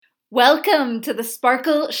Welcome to the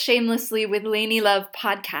Sparkle Shamelessly with Lainey Love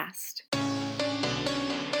podcast.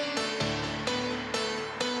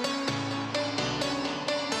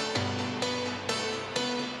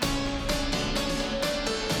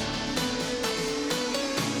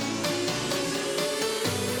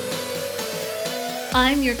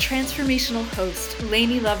 I'm your transformational host,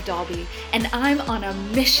 Lainey Love Dalby, and I'm on a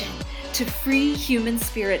mission to free human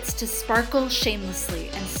spirits to sparkle shamelessly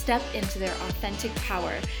and step into their authentic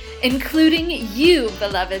power, including you,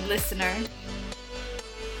 beloved listener.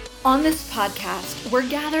 On this podcast, we're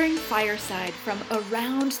gathering fireside from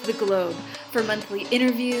around the globe for monthly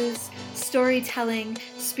interviews, storytelling,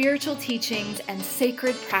 spiritual teachings, and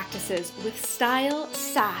sacred practices with style,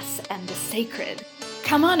 sass, and the sacred.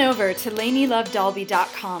 Come on over to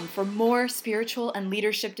LaineyLoveDalby.com for more spiritual and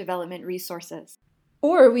leadership development resources.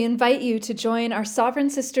 Or we invite you to join our Sovereign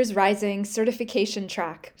Sisters Rising certification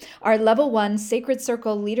track. Our Level 1 Sacred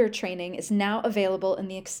Circle Leader Training is now available in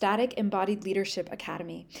the Ecstatic Embodied Leadership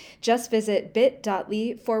Academy. Just visit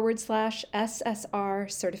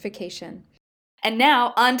bit.ly/SSR certification. And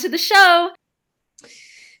now, on to the show!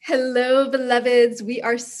 Hello, beloveds. We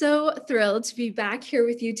are so thrilled to be back here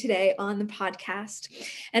with you today on the podcast.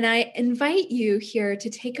 And I invite you here to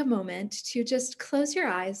take a moment to just close your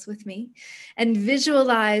eyes with me and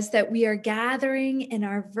visualize that we are gathering in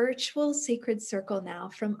our virtual sacred circle now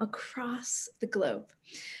from across the globe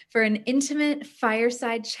for an intimate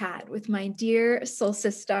fireside chat with my dear soul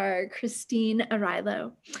sister, Christine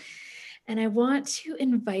Arylo. And I want to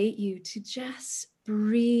invite you to just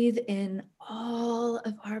breathe in all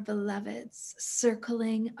of our beloveds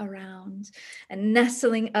circling around and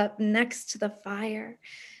nestling up next to the fire,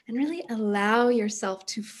 and really allow yourself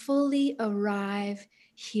to fully arrive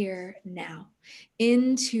here now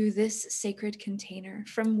into this sacred container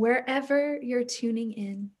from wherever you're tuning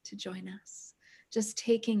in to join us. Just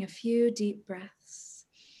taking a few deep breaths.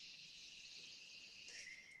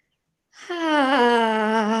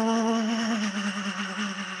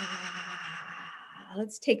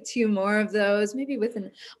 Let's take two more of those, maybe with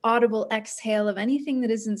an audible exhale of anything that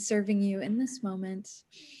isn't serving you in this moment.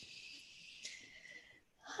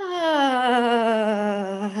 And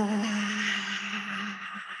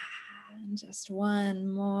just one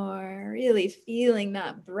more, really feeling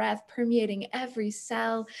that breath permeating every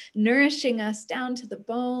cell, nourishing us down to the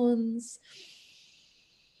bones.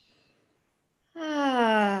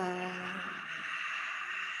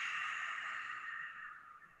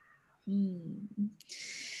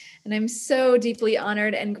 And I'm so deeply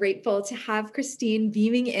honored and grateful to have Christine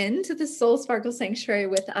beaming into the Soul Sparkle Sanctuary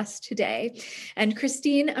with us today. And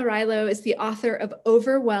Christine Arylo is the author of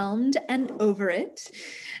Overwhelmed and Over It.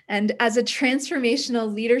 And as a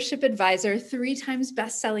transformational leadership advisor, 3 times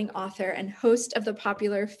best-selling author, and host of the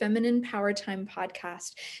popular Feminine Power Time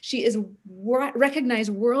podcast, she is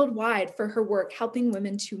recognized worldwide for her work helping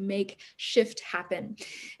women to make shift happen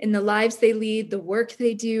in the lives they lead, the work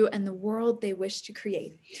they do, and the world they wish to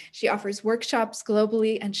create. She offers workshops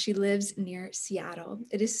globally, and she lives near Seattle.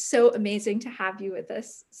 It is so amazing to have you with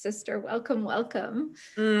us, sister. Welcome, welcome.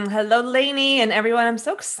 Hello, Lainey, and everyone. I'm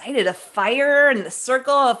so excited. A fire in the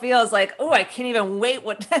circle. It feels like, oh, I can't even wait.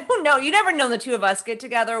 No, you never know the two of us get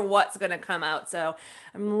together, what's going to come out. So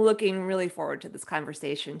I'm looking really forward to this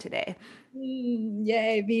conversation today.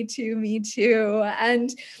 Yay, me too. And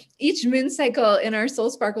each moon cycle in our Soul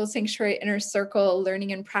Sparkle Sanctuary Inner Circle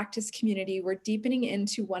Learning and Practice community, we're deepening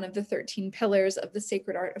into one of the 13 pillars of the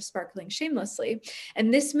sacred art of sparkling shamelessly.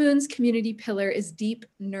 And this moon's community pillar is deep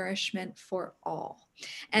nourishment for all.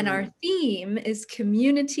 And our theme is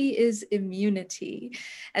community is immunity.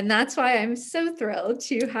 And that's why I'm so thrilled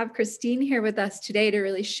to have Christine here with us today to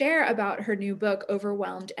really share about her new book,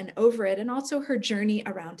 Overwhelmed and Over It, and also her journey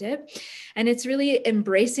around it. And it's really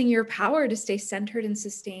embracing your power to stay centered and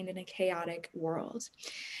sustained in a chaotic world.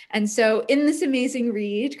 And so in this amazing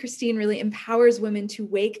read, Christine really empowers women to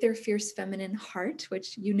wake their fierce feminine heart,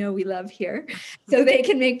 which you know we love here, so they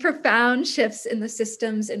can make profound shifts in the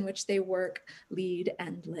systems in which they work, lead,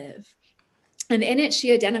 and live. And in it,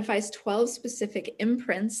 she identifies 12 specific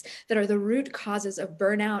imprints that are the root causes of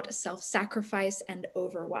burnout, self-sacrifice, and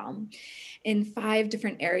overwhelm in 5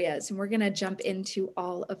 different areas. And we're going to jump into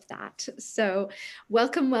all of that. So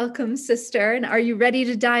welcome, sister. And are you ready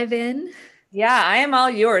to dive in? Yeah, I am all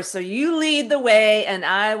yours. So you lead the way and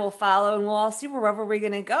I will follow and we'll all see wherever we're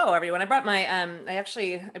gonna go, everyone. I brought my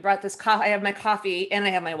I brought this coffee. I have my coffee and I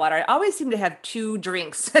have my water. I always seem to have two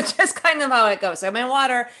drinks. That's just kind of how it goes. So I have my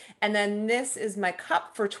water and then this is my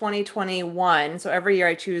cup for 2021. So every year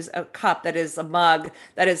I choose a cup that is a mug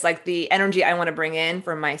that is like the energy I want to bring in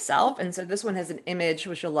for myself. And so this one has an image,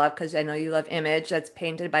 which you'll love because I know you love image, that's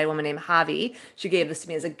painted by a woman named Javi. She gave this to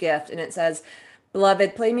me as a gift and it says,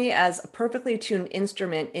 Beloved, play me as a perfectly tuned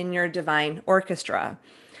instrument in your divine orchestra,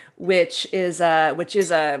 which is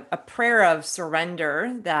a prayer of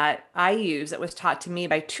surrender that I use that was taught to me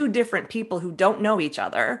by two different people who don't know each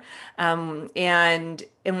other. And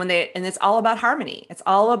it's all about harmony. It's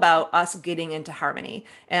all about us getting into harmony.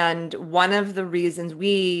 And one of the reasons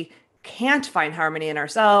we can't find harmony in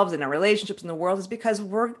ourselves, in our relationships, in the world is because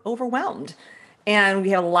we're overwhelmed. And we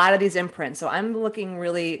have a lot of these imprints. So I'm looking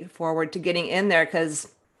really forward to getting in there because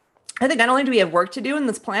I think not only do we have work to do in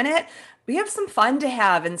this planet, we have some fun to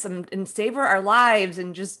have and savor our lives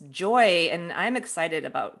and just joy. And I'm excited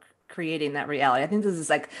about creating that reality. I think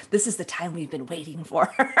this is the time we've been waiting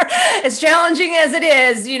for. As challenging as it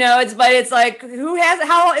is, it's like who has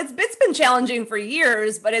how it's been challenging for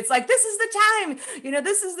years, but it's like this is the time,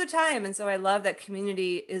 this is the time. And so I love that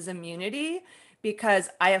community is immunity because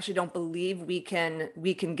I actually don't believe we can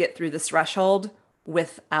get through this threshold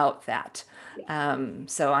without that. Yeah.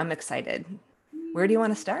 So I'm excited. Where do you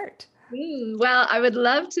want to start? Well, I would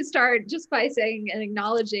love to start just by saying and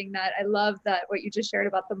acknowledging that I love that what you just shared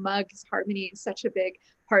about the mug, 'cause harmony is such a big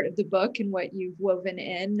part of the book and what you've woven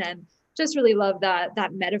in, and just really love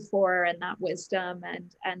that metaphor and that wisdom,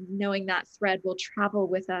 and knowing that thread will travel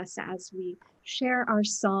with us as we share our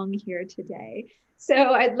song here today. So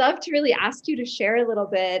I'd love to really ask you to share a little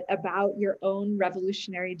bit about your own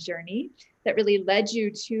revolutionary journey that really led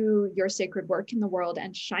you to your sacred work in the world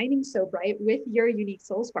and shining so bright with your unique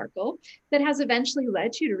soul sparkle that has eventually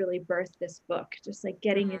led you to really birth this book, just like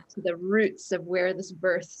getting into the roots of where this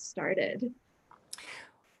birth started.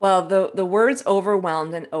 Well, the words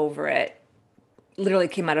overwhelmed and over it literally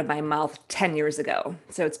came out of my mouth 10 years ago.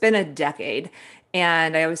 So it's been a decade.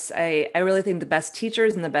 And I really think the best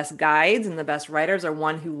teachers and the best guides and the best writers are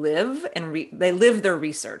one who live and they live their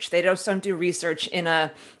research. They just don't do research in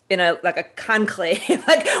a like a conclave.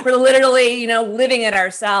 Like we're literally, living it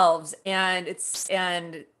ourselves. And it's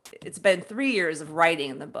been 3 years of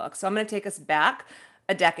writing the book. So I'm going to take us back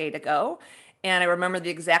a decade ago. And I remember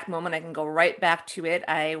the exact moment. I can go right back to it.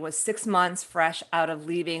 I was 6 months fresh out of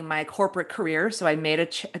leaving my corporate career. So I made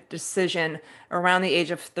a decision around the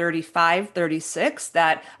age of 35, 36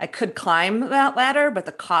 that I could climb that ladder, but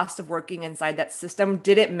the cost of working inside that system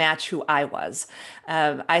didn't match who I was.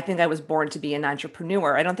 I think I was born to be an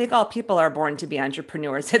entrepreneur. I don't think all people are born to be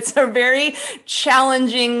entrepreneurs. It's a very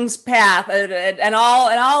challenging path at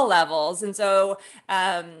all levels. And so,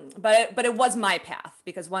 but it was my path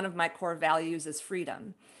because one of my core values is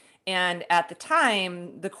freedom. And at the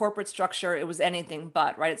time, the corporate structure, it was anything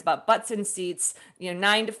but, right? It's about butts and seats,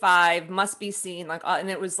 9 to 5, must be seen, like,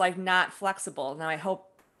 and it was like not flexible. Now, I hope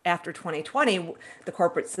after 2020, the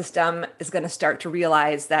corporate system is going to start to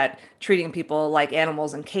realize that treating people like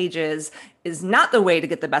animals in cages is not the way to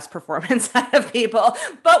get the best performance out of people,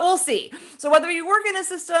 but we'll see. So whether you work in a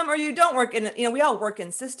system or you don't work in it, we all work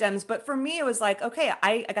in systems. But for me, it was like, okay,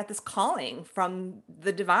 I got this calling from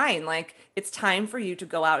the divine. Like it's time for you to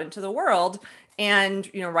go out into the world and,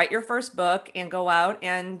 write your first book and go out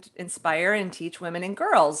and inspire and teach women and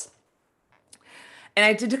girls. And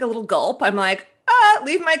I did take a little gulp. I'm like,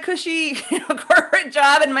 leave my cushy corporate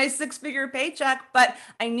job and my six-figure paycheck. But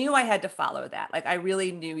I knew I had to follow that. Like I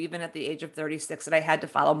really knew, even at the age of 36, that I had to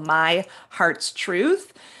follow my heart's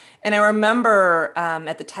truth. And I remember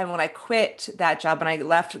at the time when I quit that job and I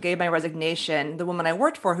left, gave my resignation, the woman I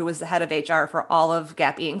worked for, who was the head of HR for all of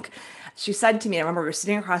Gap Inc., she said to me, I remember we were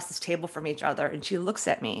sitting across this table from each other, and she looks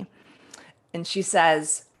at me and she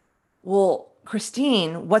says, well,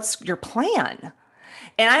 Christine, what's your plan?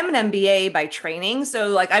 And I'm an MBA by training. So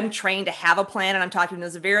like I'm trained to have a plan and I'm talking to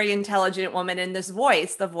this very intelligent woman in this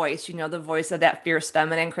voice, the voice of that fierce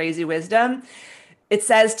feminine crazy wisdom. It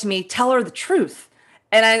says to me, tell her the truth.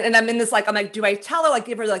 And I'm in this like I'm like, do I tell her like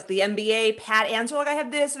give her like the MBA pat answer like I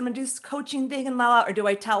have this and I'm gonna do this coaching thing and la la, or do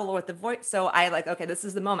I tell her with the voice? So I like, okay, this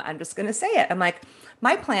is the moment. I'm just gonna say it. I'm like,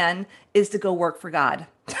 my plan is to go work for God.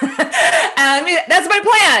 I mean, that's my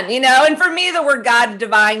plan, And for me, the word God,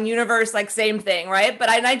 divine, universe, like same thing, right? But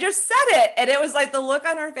I just said it, and it was like the look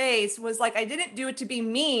on her face was like I didn't do it to be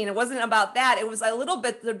mean. It wasn't about that. It was a little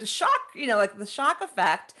bit the shock, like the shock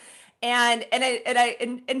effect. And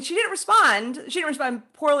she didn't respond. She didn't respond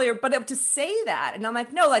poorly, but to say that, and I'm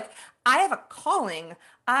like, no, like I have a calling.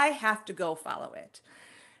 I have to go follow it.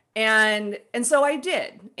 And so I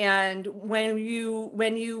did. And when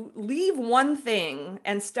you leave one thing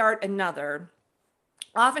and start another,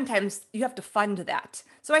 oftentimes you have to fund that.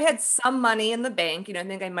 So I had some money in the bank, I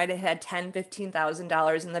think I might have had $10,000,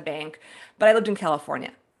 $15,000 in the bank, but I lived in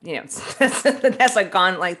California. That's like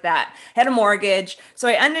gone like that. Had a mortgage. So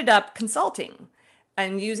I ended up consulting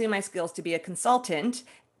and using my skills to be a consultant,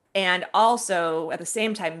 and also at the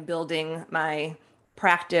same time building my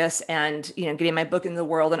practice and getting my book in the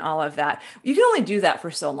world and all of that. You can only do that for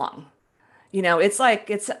so long. It's like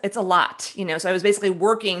it's a lot. So I was basically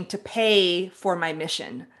working to pay for my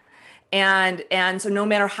mission. And so no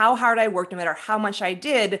matter how hard I worked, no matter how much I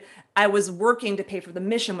did, I was working to pay for the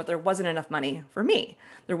mission, but there wasn't enough money for me.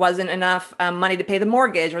 There wasn't enough money to pay the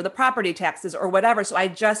mortgage or the property taxes or whatever. So I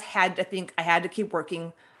just had to think I had to keep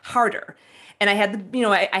working harder. And I had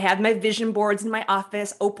I had my vision boards in my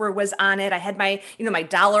office. Oprah was on it. I had my, my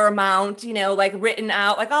dollar amount, like written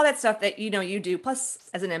out, like all that stuff that, you do. Plus,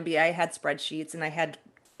 as an MBA, I had spreadsheets and I had,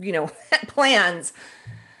 plans.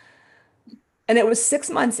 And it was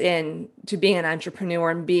 6 months in to being an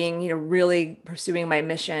entrepreneur and being, really pursuing my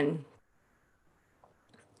mission.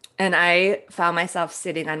 And I found myself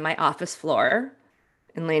sitting on my office floor.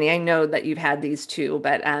 And Lainey, I know that you've had these too,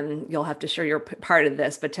 but you'll have to share your part of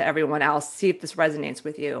this. But to everyone else, see if this resonates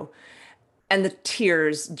with you. And the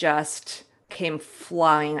tears just came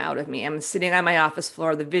flying out of me. I'm sitting on my office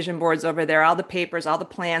floor, the vision boards over there, all the papers, all the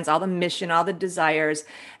plans, all the mission, all the desires.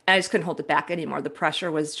 And I just couldn't hold it back anymore. The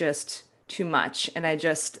pressure was just too much. And I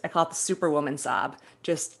call it the superwoman sob,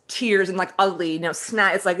 just tears and like ugly,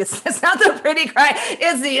 snot. It's like, it's not the pretty cry,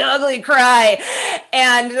 it's the ugly cry,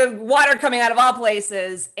 and the water coming out of all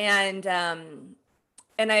places. I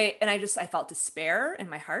felt despair in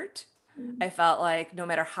my heart. I felt like no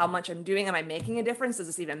matter how much I'm doing, am I making a difference? Does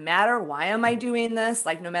this even matter? Why am I doing this?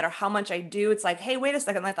 Like, no matter how much I do, it's like, hey, wait a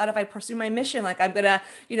second. I thought if I pursue my mission, like I'm gonna,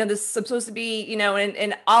 this is supposed to be,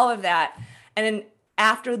 and all of that. And then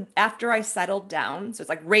after I settled down, so it's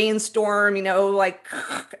like rainstorm, like,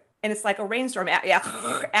 and it's like a rainstorm.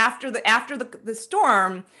 Yeah. After the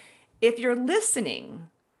storm, if you're listening,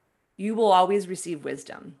 you will always receive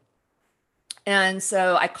wisdom. And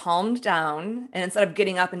so I calmed down, and instead of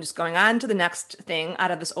getting up and just going on to the next thing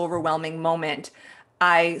out of this overwhelming moment,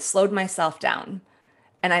 I slowed myself down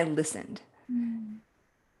and I listened.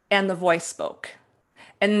 And the voice spoke.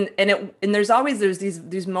 And there's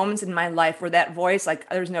these moments in my life where that voice, like,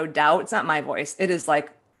 there's no doubt, it's not my voice. It is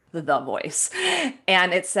like the voice.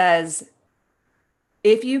 And it says,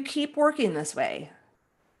 if you keep working this way,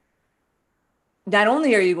 not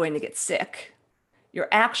only are you going to get sick, you're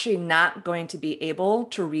actually not going to be able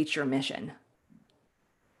to reach your mission.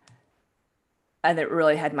 And it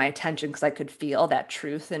really had my attention because I could feel that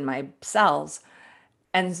truth in my cells.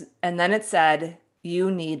 And then it said,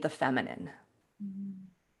 you need the feminine.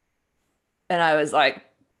 And I was like,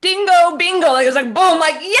 dingo, bingo. Like, it was like, boom,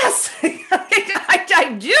 like, yes,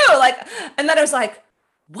 I do. Like, and then I was like,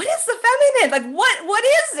 what is the feminine? Like, what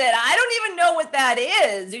is it? I don't even know what that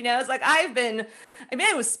is. It's like,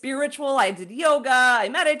 I was spiritual. I did yoga. I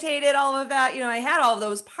meditated, all of that. I had all of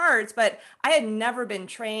those parts, but I had never been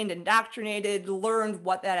trained, indoctrinated, learned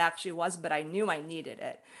what that actually was, but I knew I needed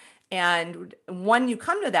it. And when you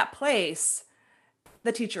come to that place,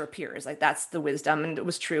 the teacher appears. Like, that's the wisdom. And it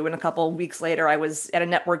was true. And a couple of weeks later, I was at a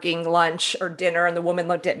networking lunch or dinner, and the woman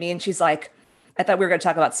looked at me and she's like, I thought we were going to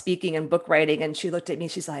talk about speaking and book writing. And she looked at me,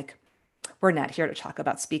 she's like, we're not here to talk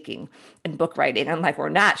about speaking and book writing. I'm like, we're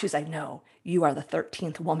not. She's like, no, you are the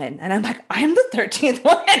 13th woman. And I'm like, I'm the 13th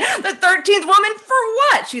woman. The 13th woman for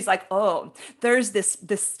what? She's like, oh, there's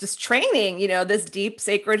this training, this deep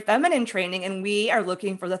sacred feminine training, and we are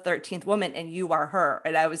looking for the 13th woman, and you are her.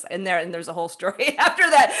 And I was in there, and there's a whole story after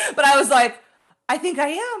that. But I was like, I think I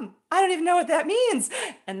am. I don't even know what that means.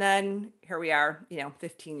 And then here we are,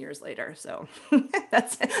 15 years later. So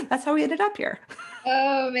that's how we ended up here.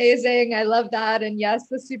 Oh, amazing. I love that. And yes,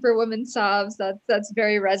 the superwoman sobs, that's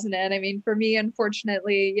very resonant. I mean, for me,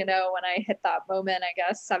 unfortunately, when I hit that moment, I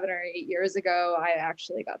guess 7 or 8 years ago, I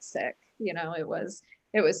actually got sick.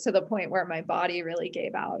 It was to the point where my body really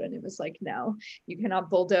gave out, and it was like, no, you cannot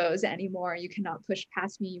bulldoze anymore. You cannot push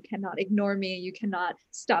past me. You cannot ignore me. You cannot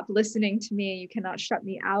stop listening to me. You cannot shut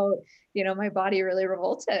me out. My body really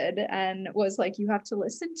revolted and was like, you have to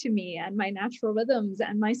listen to me and my natural rhythms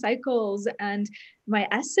and my cycles and my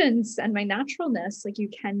essence and my naturalness. Like, you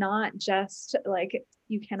cannot just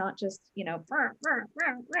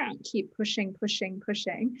keep pushing.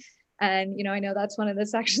 And, I know that's one of the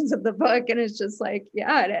sections of the book, and it's just like,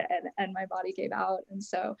 yeah, and my body gave out. And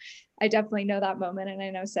so I definitely know that moment. And I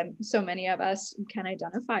know so many of us can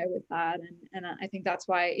identify with that. And I think that's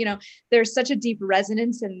why, there's such a deep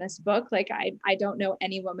resonance in this book. Like I don't know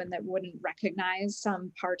any woman that wouldn't recognize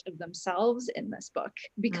some part of themselves in this book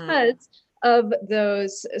because of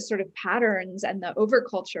those sort of patterns and the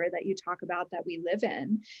overculture that you talk about that we live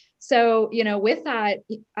in. So, with that,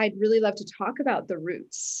 I'd really love to talk about the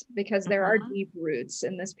roots, because there are deep roots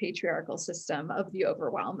in this patriarchal system of the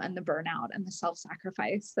overwhelm and the burnout and the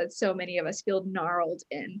self-sacrifice that so many of us feel gnarled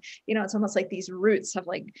in. It's almost like these roots have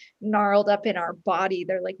like gnarled up in our body.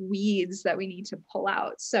 They're like weeds that we need to pull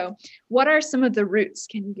out. So what are some of the roots?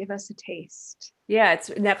 Can you give us a taste? Yeah,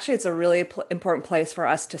 it's a really important place for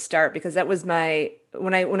us to start, because that was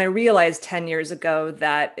when I realized 10 years ago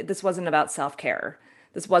that this wasn't about self-care.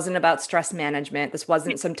 This wasn't about stress management. This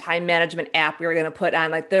wasn't some time management app we were going to put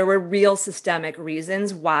on. Like, there were real systemic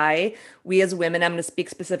reasons why we as women, I'm going to speak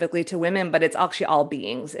specifically to women, but it's actually all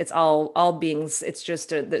beings. It's all beings. It's just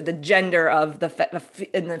the gender of the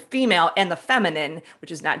female and the feminine,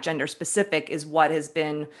 which is not gender specific, is what has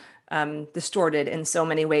been distorted in so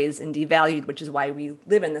many ways and devalued, which is why we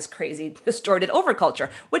live in this crazy distorted overculture,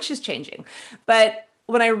 which is changing. But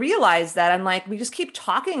when I realized that, I'm like, we just keep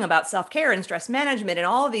talking about self-care and stress management and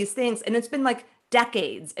all of these things, and it's been like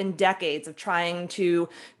decades and decades of trying to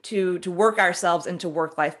work ourselves into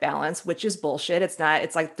work-life balance, which is bullshit. It's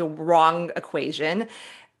like the wrong equation.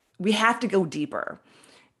 We have to go deeper.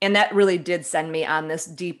 And that really did send me on this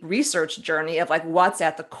deep research journey of like what's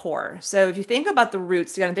at the core. So if you think about the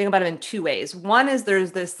roots, you got to think about it in two ways. One is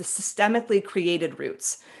there's the systemically created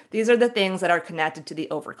roots. These are the things that are connected to the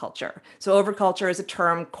overculture. So overculture is a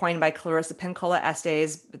term coined by Clarissa Pinkola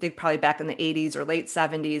Estes, I think probably back in the 80s or late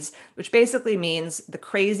 70s, which basically means the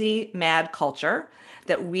crazy, mad culture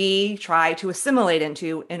that we try to assimilate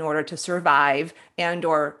into in order to survive and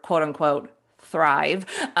or quote unquote thrive,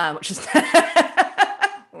 which is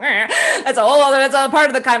that's all part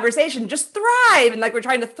of the conversation. Just thrive. And like, we're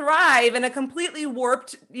trying to thrive in a completely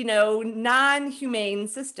warped, non-humane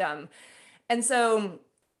system. And so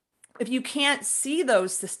if you can't see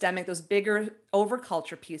those bigger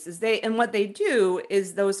overculture pieces, what they do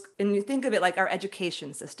is and you think of it like our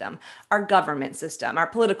education system, our government system, our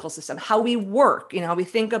political system, how we work, we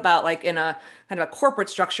think about like in a kind of a corporate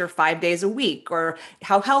structure 5 days a week, or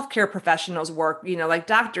how healthcare professionals work, like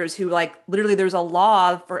doctors who like literally there's a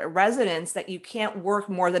law for residents that you can't work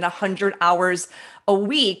more than 100 hours a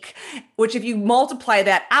week, which if you multiply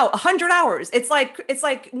that out 100 hours, it's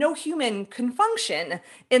like no human can function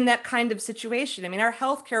in that kind of situation. I mean, our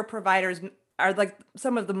healthcare providers are like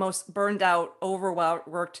some of the most burned out,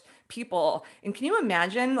 overworked people. And can you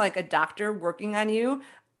imagine like a doctor working on you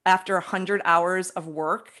after 100 hours of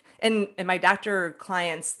work? And my doctor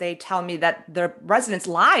clients, they tell me that their residents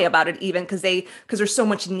lie about it even because there's so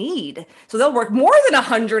much need. So they'll work more than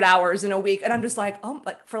 100 hours in a week. And I'm just like, oh,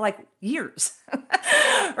 like for like years,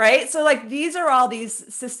 right? So like these are all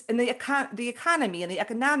these, and the economy and the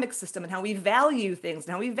economic system and how we value things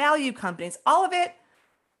and how we value companies, all of it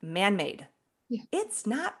man-made. Yeah. It's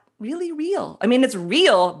not really real. I mean, it's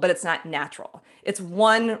real, but it's not natural. It's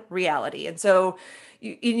one reality. And so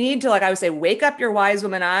you need to, like I would say, wake up your wise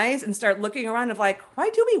woman eyes and start looking around of like, why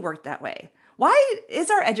do we work that way? Why is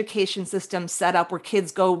our education system set up where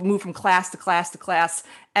kids move from class to class to class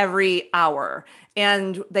every hour,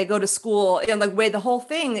 and they go to school and like way the whole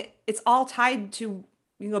thing, it's all tied to,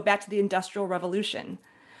 go back to the Industrial Revolution,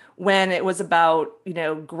 when it was about,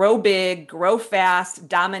 grow big, grow fast,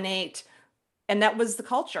 dominate. And that was the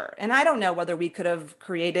culture. And I don't know whether we could have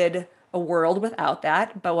created a world without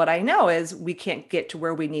that. But what I know is we can't get to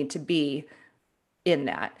where we need to be in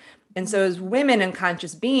that. And so as women and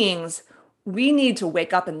conscious beings, we need to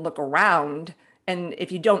wake up and look around. And if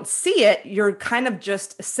you don't see it, you're kind of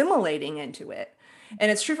just assimilating into it. And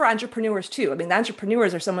it's true for entrepreneurs too. I mean, the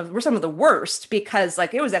entrepreneurs we're some of the worst, because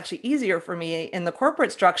like it was actually easier for me in the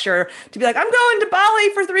corporate structure to be like, I'm going to Bali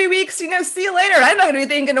for 3 weeks, see you later. I'm not going to be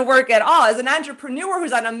thinking to work at all. As an entrepreneur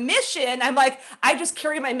who's on a mission, I'm like, I just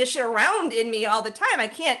carry my mission around in me all the time. I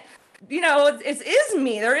can't, it is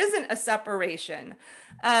me. There isn't a separation.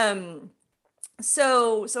 And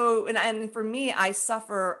for me, I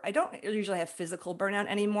don't usually have physical burnout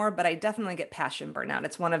anymore, but I definitely get passion burnout.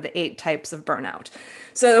 It's one of the 8 types of burnout.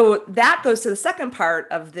 So that goes to the second part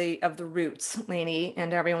of the roots, Lainey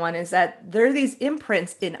and everyone, is that there are these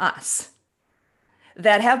imprints in us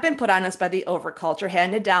that have been put on us by the overculture,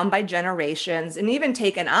 handed down by generations, and even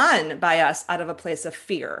taken on by us out of a place of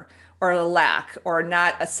fear or a lack or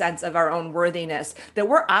not a sense of our own worthiness that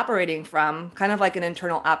we're operating from, kind of like an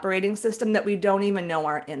internal operating system that we don't even know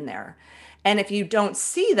are in there. And if you don't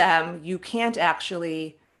see them, you can't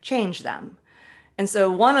actually change them. And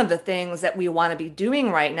so one of the things that we want to be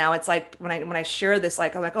doing right now, it's like when I share this,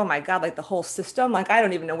 like I'm like, oh my God, like the whole system, like I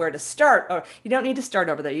don't even know where to start. Or you don't need to start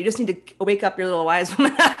over there. You just need to wake up your little wise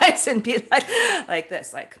woman eyes and be like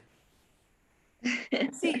this, like, I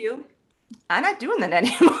see you. I'm not doing that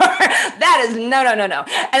anymore. That is no, no, no, no.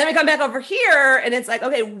 And then we come back over here and it's like,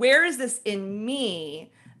 okay, where is this in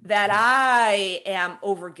me that I am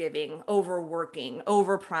overgiving, overworking,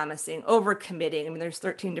 overpromising, overcommitting? I mean, there's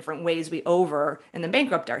 13 different ways we over and then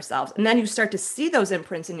bankrupt ourselves. And then you start to see those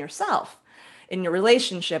imprints in yourself, in your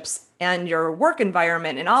relationships and your work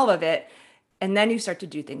environment and all of it. And then you start to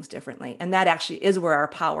do things differently. And that actually is where our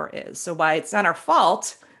power is. So why it's not our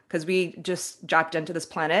fault, because we just dropped into this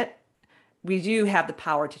planet, we do have the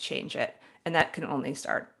power to change it. And that can only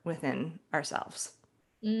start within ourselves.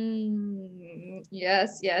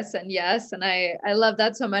 Yes, yes, and yes. And I love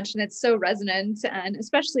that so much. And it's so resonant, and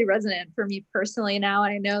especially resonant for me personally now.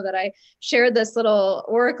 And I know that I shared this little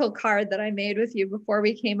oracle card that I made with you before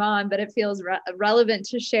we came on, but it feels relevant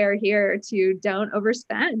to share here to don't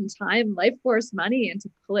overspend time, life force, money, and to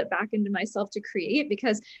pull it back into myself to create,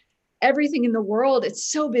 because everything in the world, it's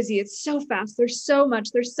so busy, it's so fast, there's so much,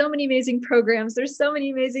 there's so many amazing programs, there's so many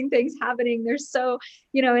amazing things happening, there's so,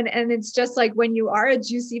 and it's just like when you are a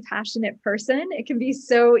juicy, passionate person, it can be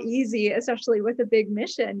so easy, especially with a big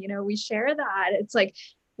mission. We share that. It's like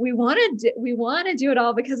we want to do it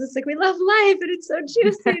all because it's like we love life and it's so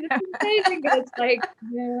juicy and it's amazing, and it's like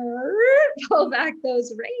pull back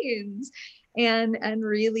those reins and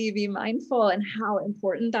really be mindful and how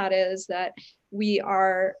important that is, that we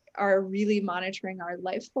are really monitoring our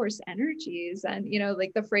life force energies. And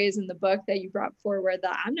like the phrase in the book that you brought forward,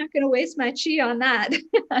 that I'm not going to waste my chi on that.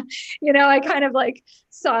 I kind of like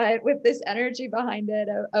saw it with this energy behind it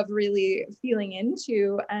of really feeling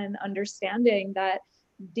into and understanding that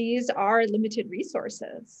these are limited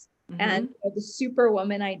resources. And the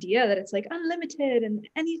superwoman idea that it's like unlimited and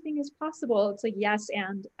anything is possible, it's like, yes,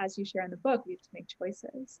 and as you share in the book, we have to make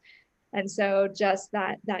choices. And so just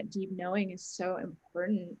that deep knowing is so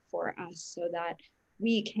important for us, so that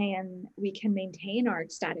we can maintain our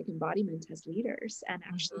ecstatic embodiment as leaders and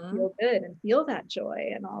actually feel good and feel that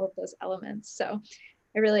joy and all of those elements. So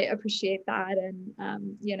I really appreciate that. And,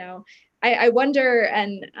 I wonder,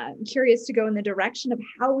 and I'm curious to go in the direction of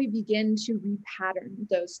how we begin to repattern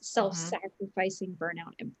those self-sacrificing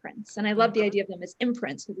burnout imprints. And I love the idea of them as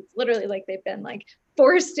imprints, because it's literally like they've been like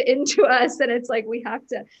forced into us. And it's like we have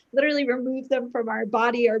to literally remove them from our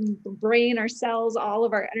body, our brain, our cells, all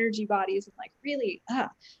of our energy bodies, and like really,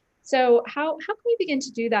 So how can we begin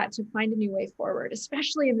to do that to find a new way forward,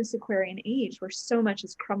 especially in this Aquarian age where so much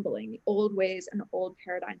is crumbling? The old ways and old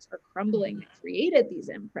paradigms are crumbling that created these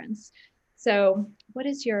imprints. So what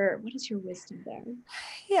is your wisdom there?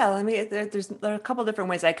 Yeah, there are a couple different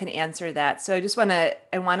ways I can answer that. So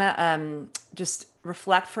I want to just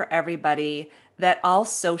reflect for everybody that all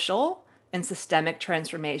social and systemic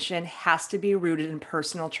transformation has to be rooted in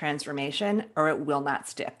personal transformation, or it will not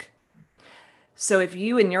stick. So if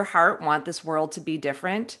you in your heart want this world to be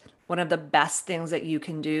different, one of the best things that you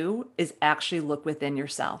can do is actually look within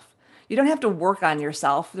yourself. You don't have to work on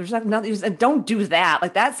yourself. There's nothing, don't do that.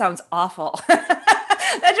 Like that sounds awful.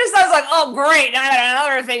 That just sounds like, oh, great. I got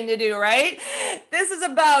another thing to do, right? This is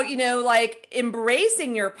about, like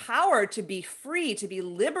embracing your power to be free, to be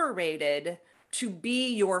liberated, to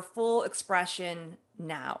be your full expression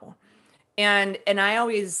now. And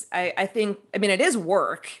I think, I mean, it is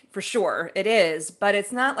work for sure. It is, but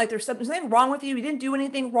it's not like there's something wrong with you. You didn't do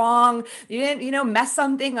anything wrong. You didn't, mess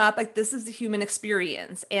something up. Like this is the human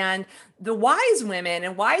experience. And the wise women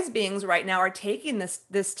and wise beings right now are taking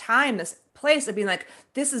this time, this place of being like,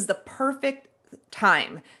 this is the perfect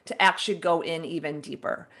time to actually go in even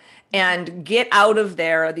deeper and get out of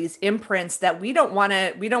there these imprints that we don't want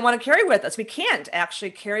to carry with us. We can't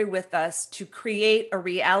actually carry with us to create a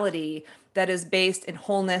reality that is based in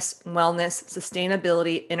wholeness, wellness,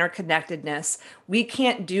 sustainability, interconnectedness. We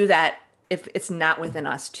can't do that if it's not within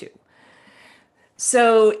us too.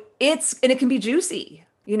 So it can be juicy.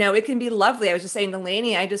 It can be lovely. I was just saying to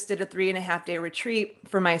Lainey, I just did a 3.5-day retreat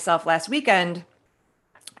for myself last weekend.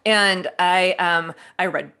 And I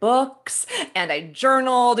read books and I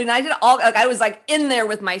journaled and I did I was like in there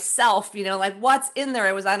with myself, like what's in there.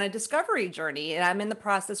 I was on a discovery journey, and I'm in the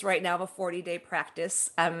process right now of a 40-day practice.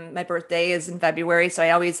 My birthday is in February, so I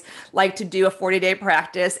always like to do a 40-day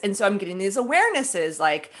practice. And so I'm getting these awarenesses,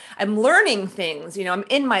 like I'm learning things, I'm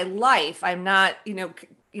in my life. I'm not,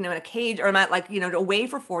 in a cage, or I'm at like, away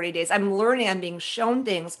for 40 days. I'm learning, I'm being shown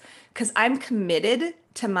things because I'm committed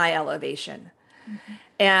to my elevation. Mhm.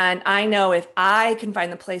 And I know if I can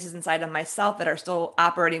find the places inside of myself that are still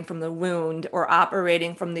operating from the wound or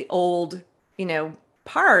operating from the old,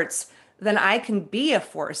 parts, then I can be a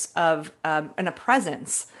force of and a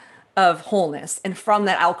presence of wholeness. And from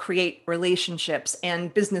that, I'll create relationships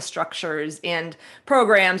and business structures and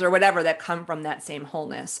programs or whatever that come from that same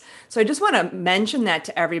wholeness. So I just want to mention that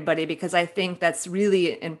to everybody because I think that's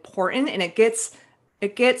really important, and it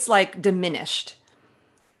gets like diminished.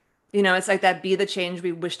 It's like that be the change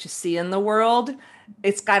we wish to see in the world.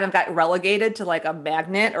 It's kind of got relegated to like a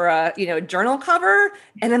magnet or a, journal cover.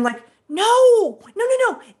 And I'm like, no, no, no,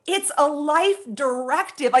 no. It's a life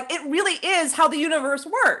directive. Like it really is how the universe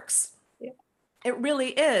works. Yeah. It really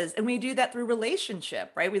is. And we do that through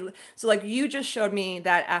relationship, right? So like you just showed me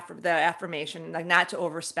that after the affirmation, like not to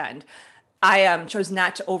overspend. I chose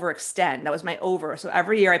not to overextend. That was my over. So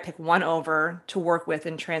every year I pick one over to work with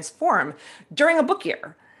and transform during a book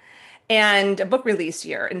year and a book release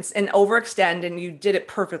year and overextend, and you did it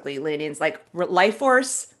perfectly, Lainey. It's like life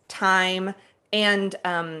force, time, and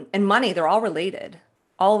money, they're all related.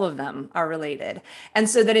 All of them are related. And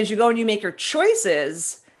so then as you go and you make your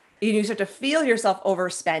choices, you start to feel yourself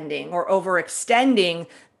overspending or overextending,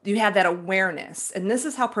 you have that awareness. And this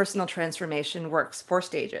is how personal transformation works. 4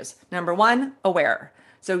 stages. Number one, aware.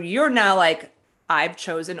 So you're now like, I've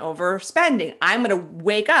chosen overspending. I'm going to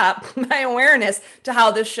wake up my awareness to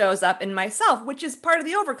how this shows up in myself, which is part of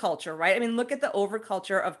the overculture, right? I mean, look at the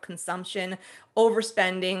overculture of consumption,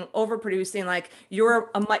 overspending, overproducing. Like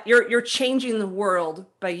you're changing the world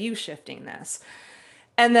by you shifting this.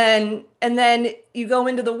 And then you go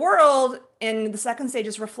into the world, and the second stage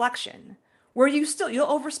is reflection, where you'll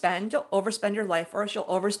overspend your life force, you'll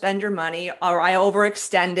overspend your money, or I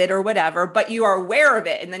overextended or whatever, but you are aware of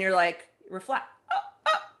it. And then you're like, reflect.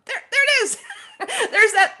 There it is.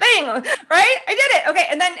 There's that thing, right? I did it. Okay.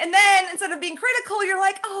 And then instead of being critical, you're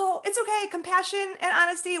like, oh, it's okay. Compassion and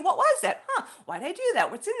honesty. What was that? Huh? Why did I do that?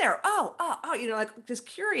 What's in there? Oh, like just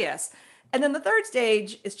curious. And then the third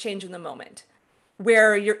stage is changing the moment,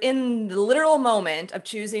 where you're in the literal moment of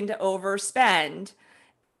choosing to overspend,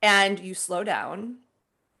 and you slow down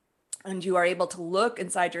and you are able to look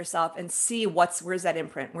inside yourself and see where's that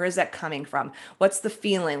imprint, where is that coming from, what's the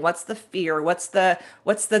feeling, what's the fear, what's the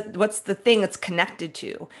thing it's connected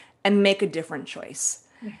to, and make a different choice.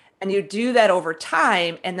 Yeah. And you do that over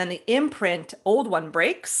time, and then the imprint, old one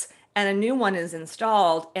breaks and a new one is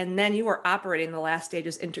installed, and then you are operating, the last stage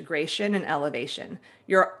is integration and elevation.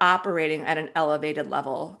 You're operating at an elevated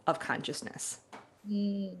level of consciousness.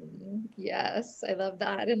 Yes, I love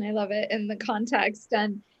that. And I love it in the context.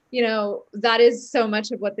 And, that is so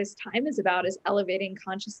much of what this time is about, is elevating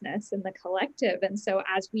consciousness in the collective. And so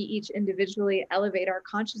as we each individually elevate our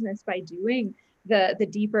consciousness by doing the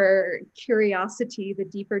deeper curiosity, the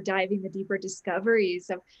deeper diving, the deeper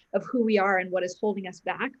discoveries of who we are and what is holding us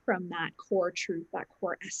back from that core truth, that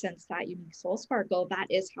core essence, that unique soul sparkle, that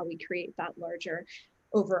is how we create that larger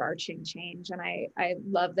overarching change. And I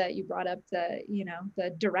love that you brought up the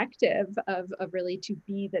directive of really to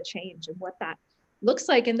be the change and what that looks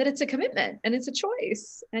like, and that it's a commitment and it's a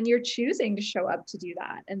choice, and you're choosing to show up to do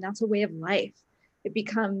that. And that's a way of life. It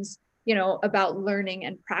becomes about learning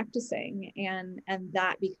and practicing, and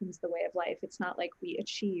that becomes the way of life. It's not like we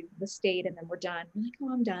achieve the state and then we're done. We're like,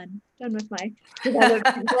 oh, I'm done with my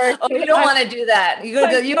development work. Oh, you don't want to do that. You go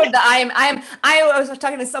to the I was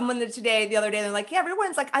talking to someone the other day, and they're like, yeah,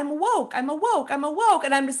 everyone's like, I'm woke, I'm awoke, I'm awoke.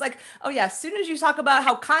 And I'm just like, oh yeah, as soon as you talk about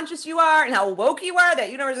how conscious you are and how woke you are,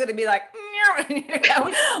 that universe is gonna be like,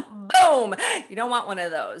 boom. You don't want one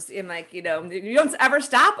of those. And like, you don't ever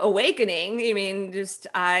stop awakening. I mean,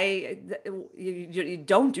 you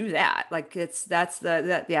don't do that. Like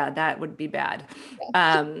that would be bad.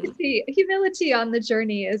 Um, Humility on the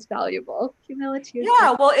journey is valuable. Humility is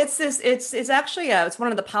Yeah, well, it's actually it's one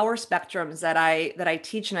of the power spectrums that I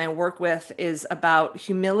teach and I work with, is about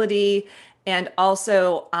humility and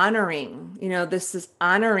also honoring. This is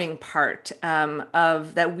honoring part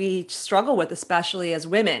of that we struggle with, especially as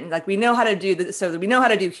women. Like we know how to do this, so we know how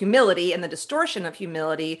to do humility, and the distortion of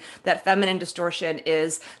humility, that feminine distortion,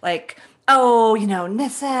 is like, oh,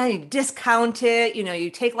 Nissa, you discount it, you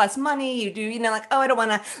take less money, you do, like, oh, I don't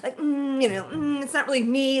want to, like, it's not really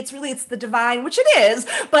me, it's the divine, which it is,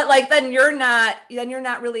 but like, then you're not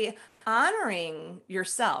really honoring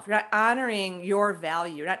yourself. You're not honoring your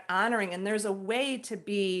value. You're not honoring, and there's a way to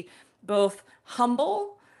be both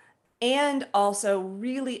humble and also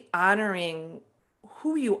really honoring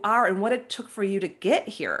who you are and what it took for you to get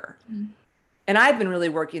here. Mm. And I've been really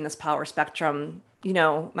working this power spectrum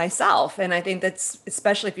myself. And I think that's,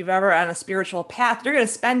 especially if you've ever on a spiritual path, you're going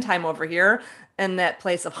to spend time over here in that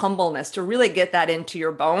place of humbleness to really get that into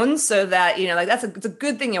your bones so that, like it's a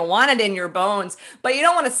good thing you want it in your bones, but you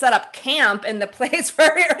don't want to set up camp in the place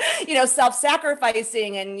where you're,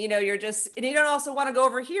 self-sacrificing and, and you don't also want to go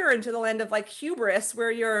over here into the land of like hubris where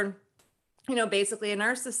you're, basically a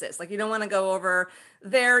narcissist. Like you don't want to go over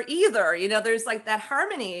there either. There's like that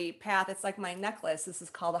harmony path. It's like my necklace. This is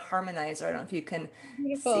called a harmonizer. I don't know if you can see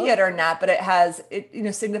Beautiful. it or not, but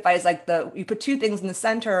it signifies like you put two things in the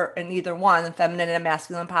center in either one, the feminine and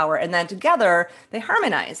masculine power, and then together they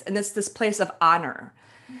harmonize. And it's this place of honor.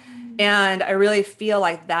 Mm. And I really feel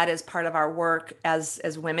like that is part of our work as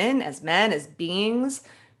women, as men, as beings,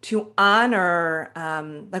 to honor,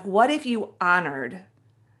 like what if you honored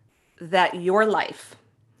that your life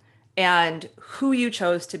and who you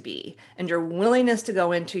chose to be and your willingness to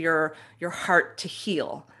go into your heart to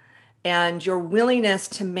heal and your willingness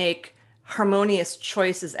to make harmonious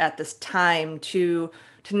choices at this time to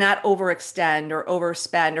not overextend or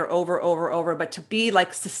overspend or over, but to be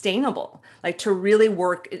like sustainable, like to really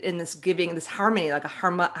work in this giving, this harmony, like a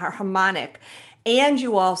harmonic. And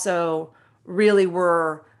you also really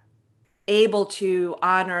were able to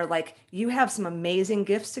honor, like you have some amazing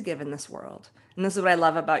gifts to give in this world. And this is what I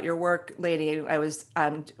love about your work, lady. I was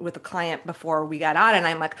with a client before we got on, and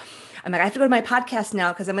I'm like, I have to go to my podcast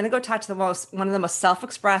now because I'm going to go talk to one of the most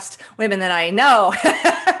self-expressed women that I know.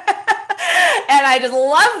 And I just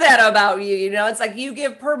love that about you. It's like you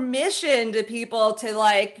give permission to people to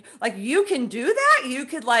like you can do that. You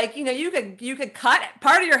could like, you could cut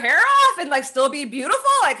part of your hair off and like still be beautiful.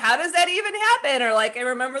 Like, how does that even happen? Or like, I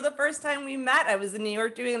remember the first time we met, I was in New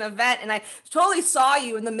York doing an event and I totally saw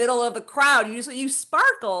you in the middle of the crowd. You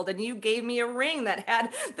sparkled and you gave me a ring that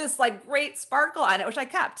had this like great sparkle on it, which I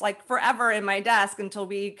kept like forever in my desk until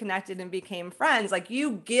we connected and became friends. Like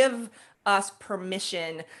you give us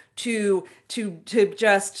permission to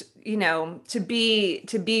just to be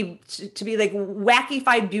like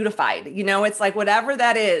wackified beautified, it's like whatever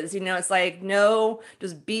that is, it's like no,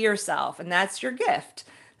 just be yourself, and that's your gift.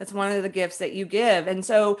 That's one of the gifts that you give. And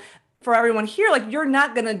so for everyone here, like you're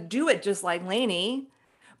not going to do it just like Lainey,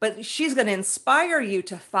 but she's going to inspire you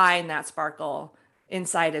to find that sparkle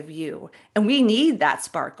inside of you. And we need that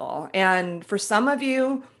sparkle. And for some of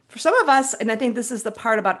you, for some of us, and I think this is the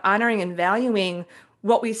part about honoring and valuing,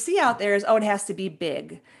 what we see out there is, oh, it has to be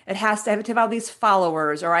big. It has to have all these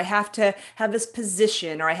followers, or I have to have this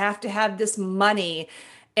position, or I have to have this money.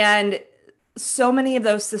 And so many of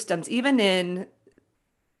those systems, even in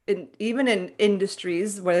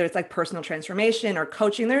industries, whether it's like personal transformation or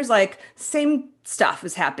coaching, there's like same stuff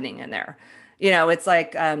is happening in there. It's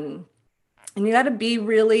like, and you got to be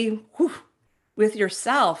really with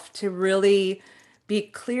yourself to really be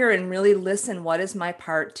clear and really listen. What is my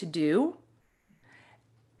part to do?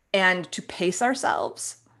 And to pace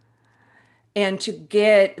ourselves and to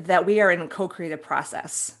get that we are in a co-creative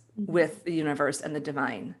process with the universe and the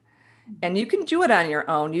divine. And you can do it on your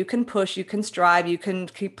own. You can push, you can strive, you can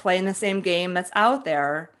keep playing the same game that's out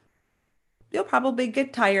there. You'll probably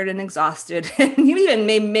get tired and exhausted and you even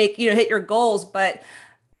may make, hit your goals. But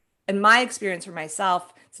in my experience for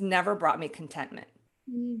myself, it's never brought me contentment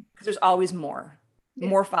because there's always more,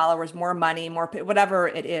 more followers, more money, more whatever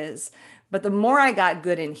it is. But the more I got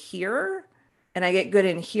good in here and I get good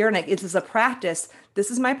in here and it's as a practice, this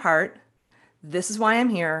is my part. This is why I'm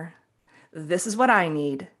here. This is what I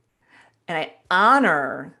need. And I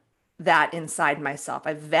honor that inside myself.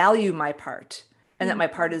 I value my part and that my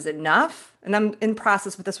part is enough. And I'm in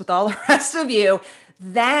process with this with all the rest of you.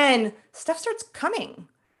 Then stuff starts coming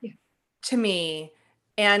to me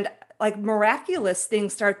and like miraculous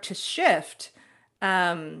things start to shift.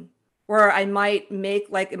 Where I might make,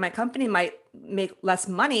 like in my company, might make less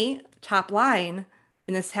money top line.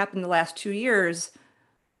 And this happened the last 2 years,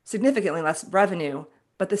 significantly less revenue,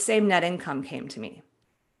 but the same net income came to me.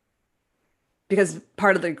 Because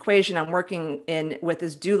part of the equation I'm working in with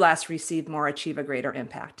is do less, receive more, achieve a greater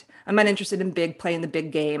impact. I'm not interested in playing the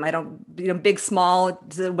big game. I don't, big, small,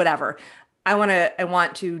 whatever. I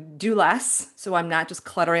want to do less. So I'm not just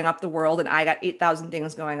cluttering up the world and I got 8,000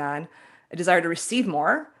 things going on. I desire to receive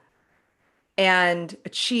more and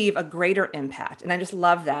achieve a greater impact. And I just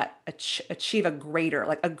love that. Achieve a greater,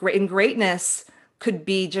 like in greatness could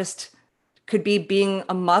be being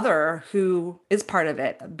a mother who is part of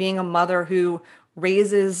it, being a mother who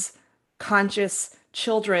raises conscious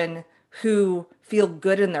children who feel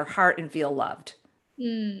good in their heart and feel loved.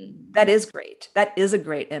 That is great. That is a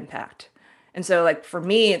great impact. And so like for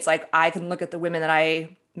me, it's like I can look at the women that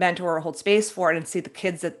I mentor or hold space for and see the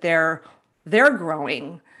kids that they're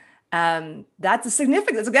growing. That's a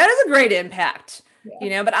significant, that is a great impact,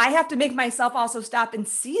 Yeah. but I have to make myself also stop and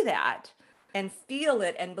see that and feel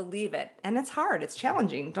it and believe it. And it's hard. It's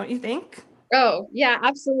challenging, don't you think? Oh, yeah,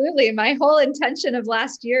 absolutely. My whole intention of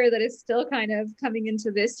last year that is still kind of coming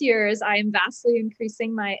into this year is I am vastly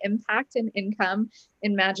increasing my impact and income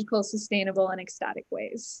in magical, sustainable, and ecstatic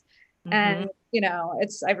ways. Mm-hmm. And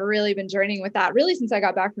I've really been journeying with that really since I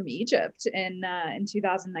got back from Egypt in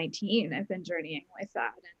 2019. I've been journeying with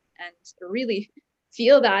that and really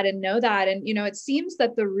feel that and know that. And it seems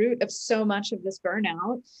that the root of so much of this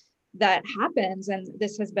burnout that happens, and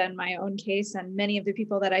this has been my own case and many of the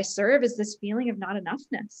people that I serve, is this feeling of not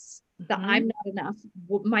enoughness, that Mm-hmm. I'm not enough,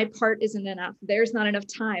 my part isn't enough, there's not enough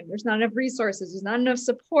time, there's not enough resources, there's not enough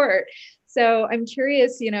support. So I'm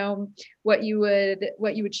curious, what you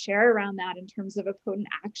would share around that in terms of a potent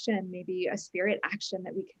action, maybe a spirit action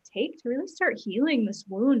that we could take to really start healing this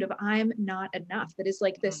wound of I'm not enough, that is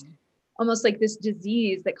like this, almost like this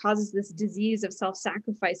disease that causes this disease of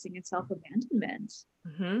self-sacrificing and self-abandonment.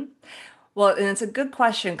 Mm-hmm. Well, and it's a good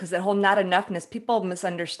question because that whole not enoughness, people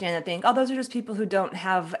misunderstand and think, oh, those are just people who don't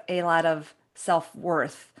have a lot of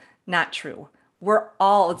self-worth. Not true. We're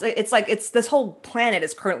all, it's this whole planet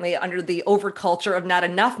is currently under the overculture of not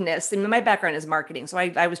enoughness. I mean, my background is marketing. So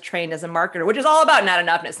I was trained as a marketer, which is all about not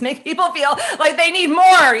enoughness, make people feel like they need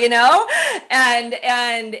more, and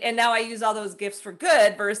now I use all those gifts for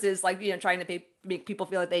good versus like, trying to make people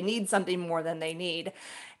feel like they need something more than they need.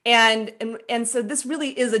 And so this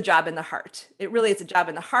really is a job in the heart. It really is a job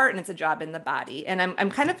in the heart and it's a job in the body. And I'm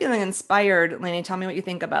kind of feeling inspired, Lainey, tell me what you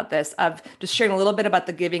think about this, of just sharing a little bit about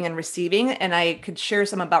the giving and receiving. And I could share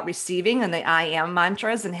some about receiving and the I am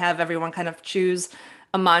mantras and have everyone kind of choose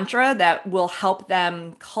a mantra that will help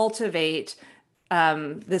them cultivate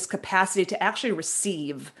this capacity to actually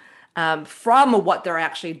receive from what they're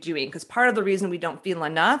actually doing. Because part of the reason we don't feel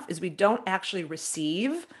enough is we don't actually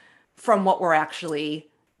receive from what we're actually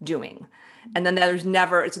doing. And then there's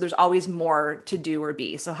always more to do or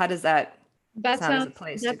be. So how does that That sound as sounds a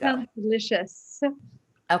place to that go? sounds delicious.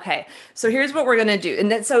 Okay. So here's what we're going to do.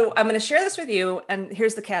 And then, so I'm going to share this with you. And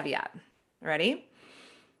here's the caveat. Ready?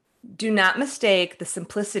 Do not mistake the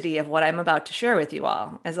simplicity of what I'm about to share with you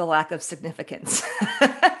all as a lack of significance.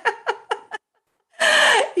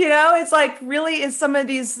 It's like really is some of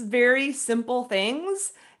these very simple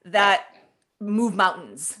things that move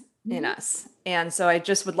mountains in Mhm. us. And so I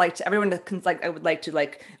just would like to everyone to like I would like to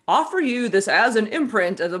like offer you this as an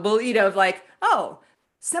imprint as a of like, oh,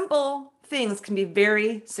 simple things can be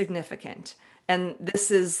very significant. And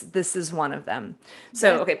this is one of them.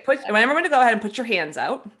 So, Yes. okay, whenever I'm going to go ahead and put your hands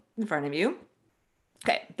out in front of you.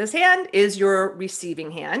 Okay, this hand is your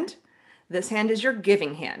receiving hand. This hand is your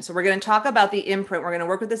giving hand. So we're going to talk about the imprint. We're going to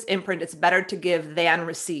work with this imprint. It's better to give than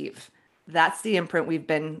receive. That's the imprint we've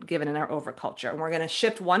been given in our overculture. And we're going to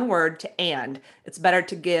shift one word to and. It's better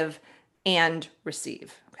to give and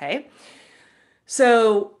receive. Okay.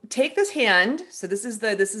 So take this hand. So this is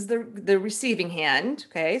the receiving hand.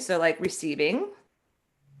 Okay. So like receiving.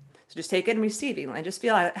 So just take it and receiving. And just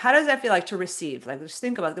feel how does that feel like to receive? Like just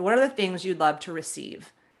think about it. What are the things you'd love to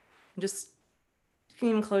receive? And just you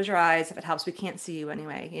can even close your eyes if it helps. We can't see you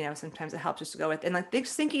anyway. Sometimes it helps just to go with and like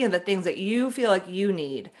just thinking of the things that you feel like you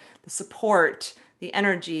need, the support, the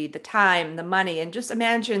energy, the time, the money, and just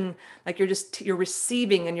imagine like you're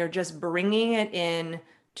receiving and you're just bringing it in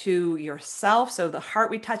to yourself. So the heart,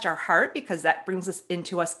 we touch our heart because that brings us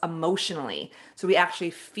into us emotionally. So we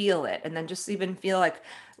actually feel it. And then just even feel like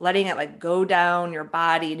letting it like go down your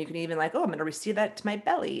body. And you can even like, oh, I'm going to receive that to my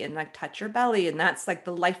belly and like touch your belly. And that's like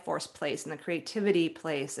the life force place and the creativity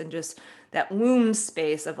place and just that womb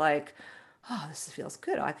space of like, oh, this feels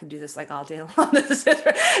good. Oh, I can do this like all day long. This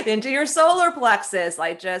is into your solar plexus,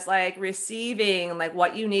 like just like receiving like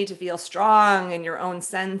what you need to feel strong in your own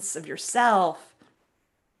sense of yourself.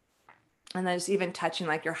 And then just even touching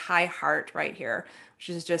like your high heart right here, which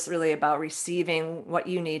is just really about receiving what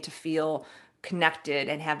you need to feel connected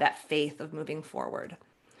and have that faith of moving forward.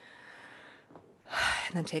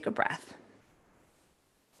 And then take a breath.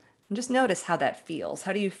 And just notice how that feels.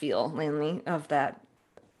 How do you feel, Lanley, of that?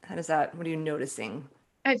 What are you noticing?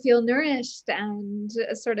 I feel nourished and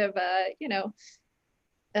a sort of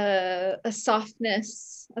a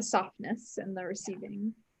softness in the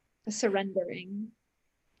receiving, a surrendering,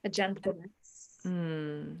 a gentleness.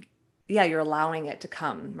 Mm, yeah, you're allowing it to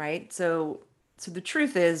come, right? So the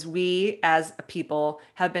truth is we as a people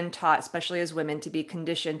have been taught, especially as women, to be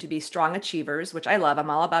conditioned to be strong achievers, which I love. I'm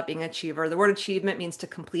all about being an achiever. The word achievement means to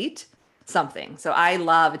complete something. So I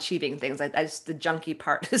love achieving things. I just the junky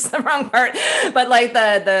part is the wrong part, but like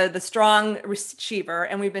the strong achiever,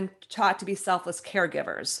 and we've been taught to be selfless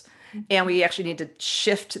caregivers. And we actually need to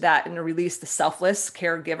shift that and release the selfless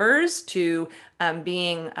caregivers to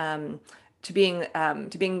being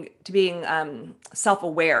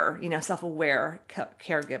self-aware, self-aware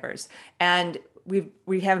caregivers. And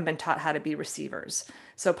we haven't been taught how to be receivers.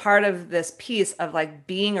 So part of this piece of like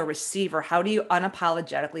being a receiver, how do you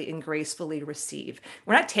unapologetically and gracefully receive?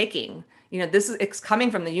 We're not taking, it's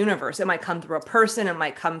coming from the universe. It might come through a person, it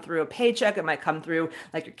might come through a paycheck, it might come through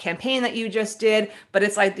like your campaign that you just did, but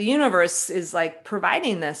it's like the universe is like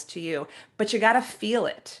providing this to you, but you got to feel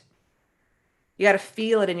it. You got to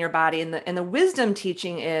feel it in your body. And the wisdom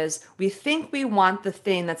teaching is we think we want the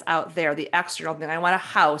thing that's out there, the external thing. I want a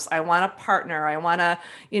house. I want a partner. I want a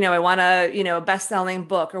best-selling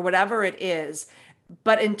book or whatever it is.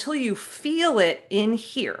 But until you feel it in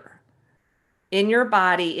here, in your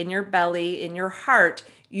body, in your belly, in your heart,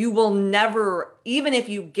 you will never, even if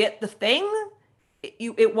you get the thing,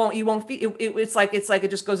 you won't feel it's like it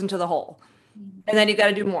just goes into the hole. And then you got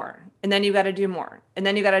to do more. And then you got to do more. And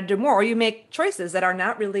then you got to do more. Or you make choices that are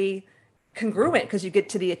not really congruent because you get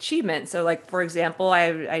to the achievement. So like, for example,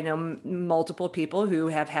 I know multiple people who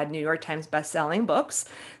have had New York Times best-selling books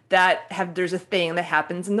there's a thing that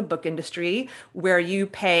happens in the book industry where you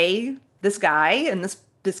pay this guy and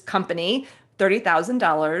this company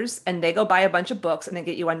 $30,000 and they go buy a bunch of books and they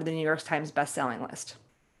get you onto the New York Times best-selling list.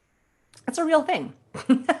 That's a real thing.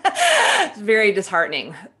 It's very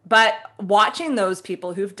disheartening. But watching those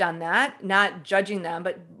people who've done that, not judging them,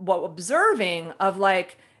 but observing of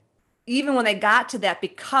like, even when they got to that,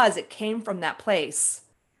 because it came from that place,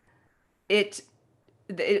 it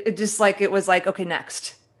just like, it was like, okay,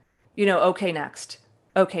 next, okay, next,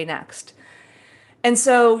 okay, next. And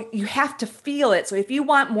so you have to feel it. So if you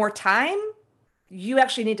want more time, you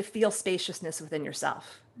actually need to feel spaciousness within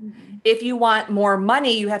yourself. Mm-hmm. If you want more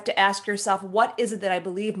money, you have to ask yourself, what is it that I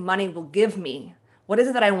believe money will give me? What is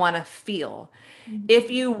it that I want to feel? Mm-hmm. If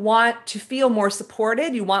you want to feel more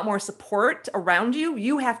supported, you want more support around you,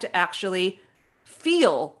 you have to actually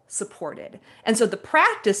feel supported. And so the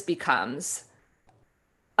practice becomes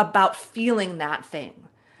about feeling that thing.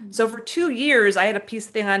 Mm-hmm. So for 2 years, I had a piece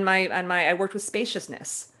of thing on my, I worked with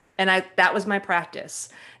spaciousness, and that was my practice.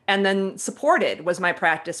 And then supported was my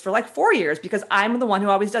practice for like 4 years because I'm the one who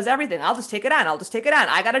always does everything. I'll just take it on. I'll just take it on.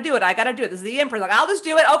 I got to do it. I got to do it. This is the imprint. Like, I'll just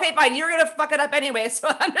do it. Okay, fine. You're going to fuck it up anyway. So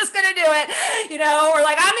I'm just going to do it, or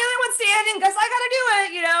like, I'm the only one standing because I got to do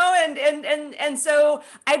it, and so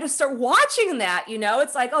I just start watching that,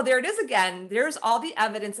 it's like, oh, there it is again. There's all the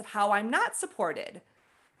evidence of how I'm not supported.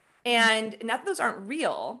 And not that those aren't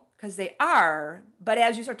real, because they are, but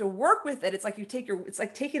as you start to work with it, it's like it's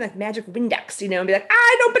like taking like magic Windex, and be like,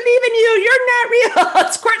 I don't believe in you. You're not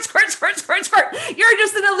real. Squirt, squirt, squirt, squirt, squirt. You're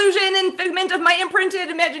just an illusion and figment of my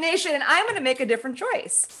imprinted imagination. And I'm going to make a different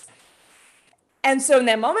choice. And so in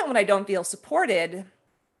that moment when I don't feel supported,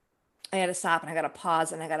 I got to stop and I got to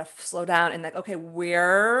pause and I got to slow down and like, okay,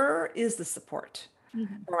 where is the support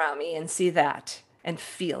around me, and see that and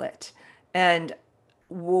feel it. And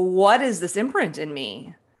what is this imprint in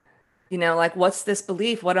me? Like, what's this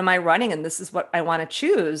belief? What am I running? And this is what I want to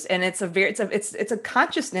choose. And it's a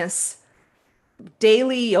consciousness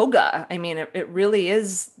daily yoga. I mean, it really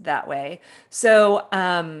is that way. So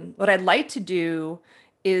what I'd like to do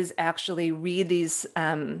is actually read these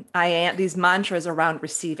mantras around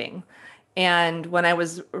receiving. And when I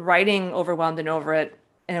was writing Overwhelmed and Over It,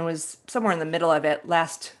 and it was somewhere in the middle of it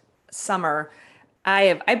last summer,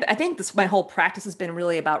 I think my whole practice has been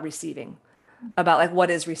really about receiving, about like,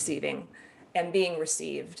 what is receiving and being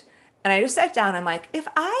received. And I just sat down, I'm like, if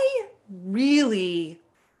I really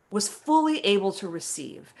was fully able to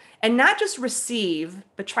receive, and not just receive,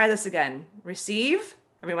 but try this again, receive,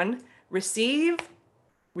 everyone, receive,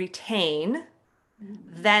 retain,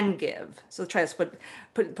 then give. So try this,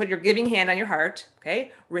 put your giving hand on your heart,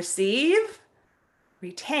 okay? Receive,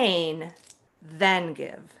 retain, then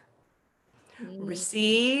give.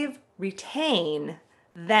 Receive, retain,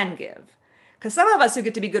 then give. Because some of us who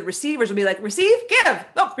get to be good receivers will be like, receive, give.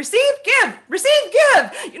 No, receive, give. Receive, give.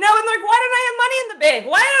 And like, why don't I have money in the bank?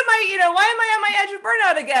 Why am I on my edge of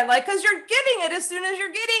burnout again? Like, because you're giving it as soon as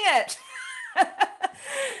you're getting it.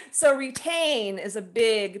 So retain is a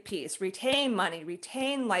big piece. Retain money,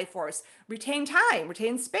 retain life force, retain time,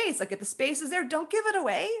 retain space. Like, if the space is there, don't give it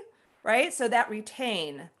away, right? So that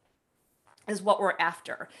retain is what we're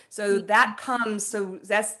after. So that's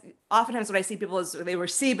oftentimes what I see people is they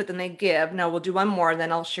receive, but then they give. No, we'll do one more, and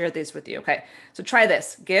then I'll share these with you. Okay. So try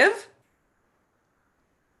this. Give,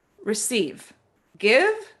 receive,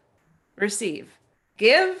 give, receive,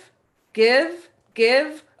 give,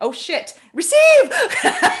 give. Oh shit. Receive.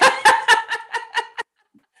 How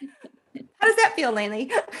does that feel,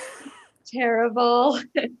 Lainey? terrible,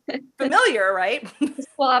 Familiar, right?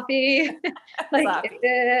 sloppy. Like, Sloppy.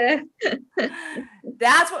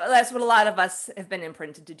 That's what a lot of us have been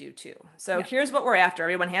imprinted to do too. So yeah. here's what we're after.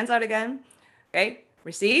 Everyone, hands out again. Okay.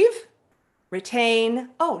 Receive, retain.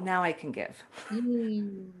 Oh, now I can give.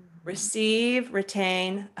 Mm. Receive,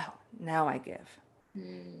 retain. Oh, now I give.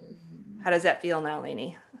 Mm. How does that feel now,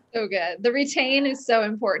 Lainey? So good. The retain is so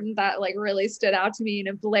important. That like really stood out to me in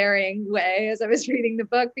a blaring way as I was reading the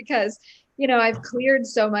book because, I've cleared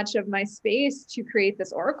so much of my space to create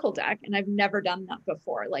this Oracle deck and I've never done that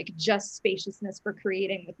before, like just spaciousness for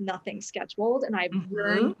creating with nothing scheduled. And I've Mm-hmm.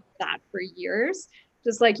 yearned for that for years,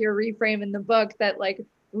 just like your reframe in the book that like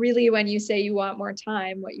really when you say you want more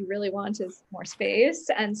time, what you really want is more space.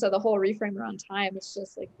 And so the whole reframe around time is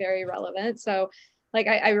just like very relevant. So like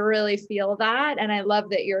I really feel that. And I love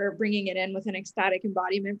that you're bringing it in with an ecstatic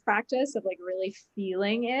embodiment practice of like really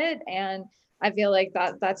feeling it. And I feel like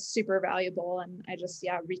that's super valuable. And I just,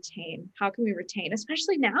 yeah, retain. How can we retain,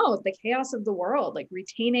 especially now, the chaos of the world, like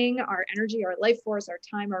retaining our energy, our life force, our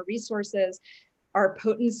time, our resources, our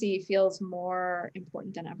potency feels more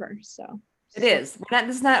important than ever. It is.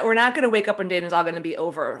 We're not going to wake up one day and it's all going to be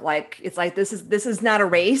over. Like it's like this is not a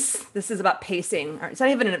race. This is about pacing. It's not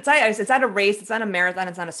even it's not a race, it's not a marathon,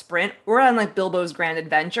 it's not a sprint. We're on like Bilbo's grand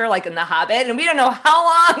adventure like in The Hobbit and we don't know how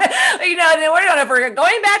long, we don't know if we're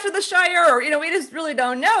going back to the Shire or we just really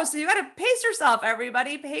don't know. So you got to pace yourself,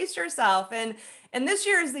 everybody. Pace yourself. And this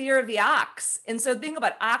year is the year of the ox. And so think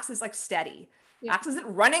about ox is like steady. yeah. Ox isn't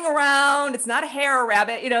running around. It's not a hare or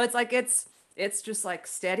rabbit. It's like it's just like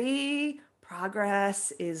steady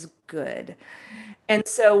progress is good. And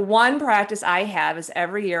so one practice I have is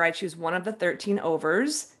every year I choose one of the 13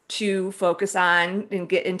 overs to focus on and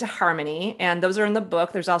get into harmony. And those are in the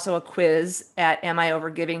book. There's also a quiz at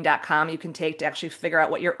amiovergiving.com you can take to actually figure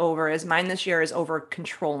out what your over is. Mine this year is over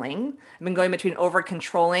controlling. I've been going between over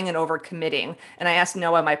controlling and over committing. And I asked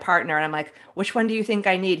Noah, my partner, and I'm like, which one do you think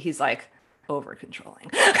I need? He's like, over controlling.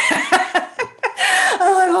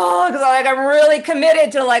 I'm like, oh, because I'm really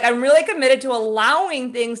committed to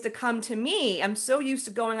allowing things to come to me. I'm so used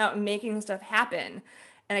to going out and making stuff happen.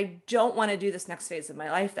 And I don't want to do this next phase of my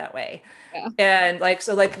life that way. Yeah. And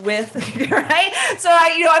with, right? So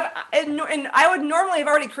and I would normally have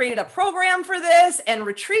already created a program for this and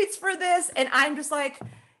retreats for this. And I'm just like,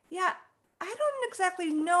 yeah, I don't exactly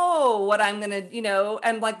know what I'm going to,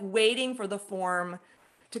 I'm like waiting for the form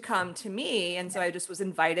to come to me. And so I just was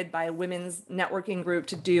invited by a women's networking group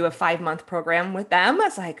to do a 5-month program with them. I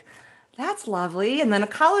was like, that's lovely. And then a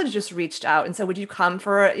college just reached out and said, would you come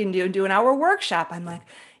do an hour workshop? I'm like,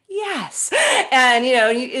 yes. And,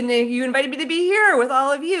 you invited me to be here with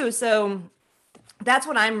all of you. So that's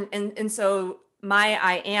what and so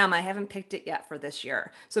I haven't picked it yet for this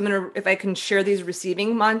year. So if I can share these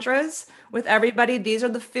receiving mantras with everybody, these are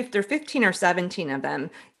there are 15 or 17 of them.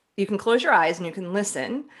 You can close your eyes and you can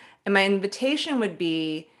listen. And my invitation would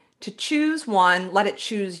be to choose one, let it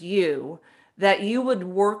choose you, that you would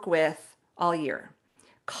work with all year,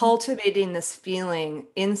 cultivating this feeling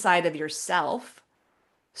inside of yourself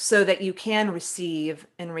so that you can receive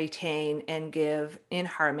and retain and give in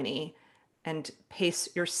harmony and pace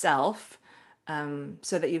yourself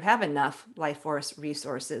so that you have enough life force,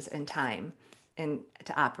 resources, and time and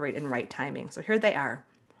to operate in right timing. So here they are.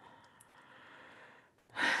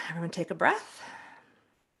 Everyone take a breath.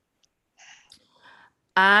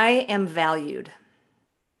 I am valued.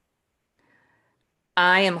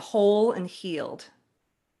 I am whole and healed.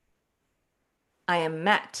 I am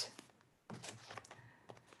met.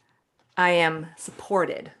 I am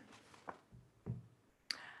supported.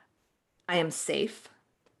 I am safe.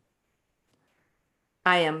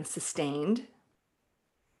 I am sustained.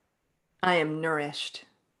 I am nourished.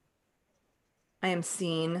 I am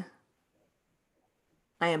seen.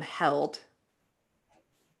 I am held.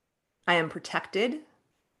 I am protected.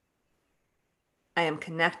 I am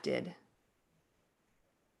connected.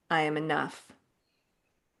 I am enough.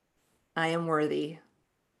 I am worthy.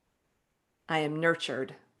 I am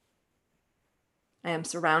nurtured. I am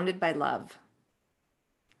surrounded by love.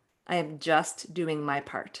 I am just doing my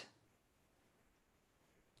part.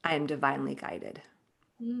 I am divinely guided.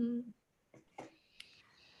 Mm.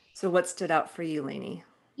 So what stood out for you, Lainey?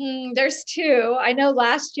 There's two. I know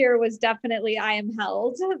last year was definitely I am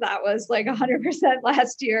held. That was like 100%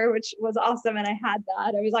 last year, which was awesome. And I had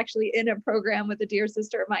that. I was actually in a program with a dear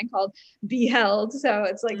sister of mine called Be Held. So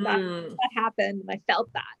it's like that happened. And I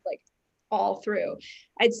felt that like all through.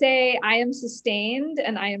 I'd say I am sustained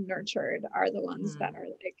and I am nurtured are the ones that are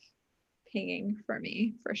like pinging for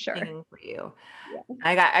me for sure. Thinking for you. Yeah.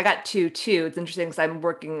 I got two too. It's interesting because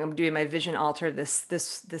I'm doing my vision altar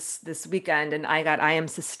this weekend, and I am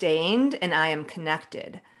sustained and I am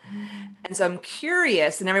connected. And so I'm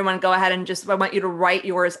curious, and everyone go ahead and I want you to write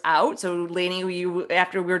yours out. So Lainey,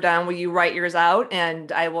 after we're done, will you write yours out?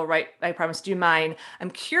 And I will write, I promise, do mine.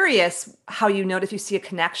 I'm curious how you note if you see a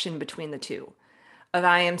connection between the two of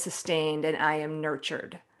I am sustained and I am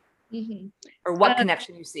nurtured, Mhm. or what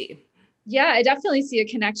connection you see. Yeah, I definitely see a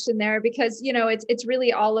connection there because, it's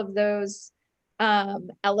really all of those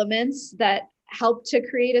elements that help to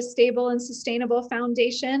create a stable and sustainable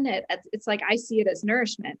foundation. It's like I see it as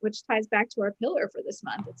nourishment, which ties back to our pillar for this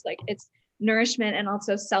month. It's like it's nourishment and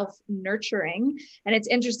also self nurturing. And it's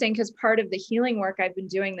interesting because part of the healing work I've been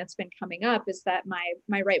doing that's been coming up is that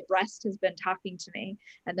my right breast has been talking to me,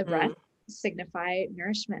 and the breast Mm, signify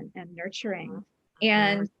nourishment and mhm, nurturing. mhm,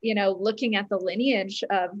 And looking at the lineage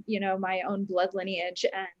of my own blood lineage,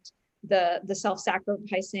 and the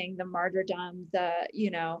self-sacrificing, the martyrdom,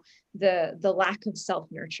 the lack of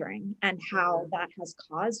self-nurturing, and how mhm, that has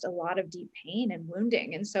caused a lot of deep pain and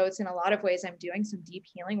wounding. And so it's in a lot of ways I'm doing some deep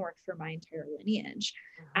healing work for my entire lineage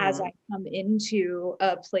as I mhm, come into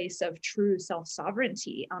a place of true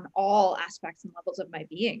self-sovereignty on all aspects and levels of my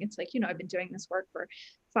being. It's like, I've been doing this work for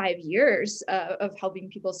 5 years of helping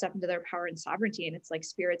people step into their power and sovereignty. And it's like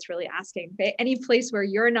spirit's really asking, okay, any place where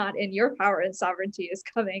you're not in your power and sovereignty is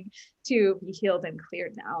coming to be healed and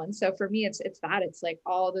cleared now. And so for me, it's like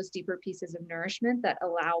all those deeper pieces of nourishment that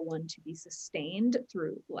allow one to be sustained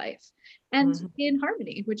through life and mhm. be in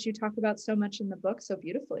harmony, which you talk about so much in the book so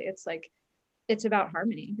beautifully. It's like it's about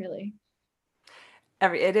harmony, really.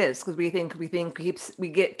 It is because we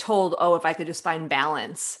get told, oh, if I could just find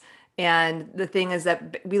balance. And the thing is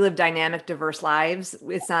that we live dynamic, diverse lives.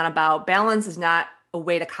 It's not about balance is not a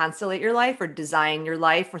way to constellate your life or design your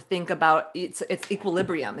life or think about it's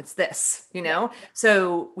equilibrium. It's this, you Yeah. know?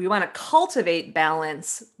 So we want to cultivate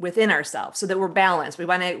balance within ourselves so that we're balanced. We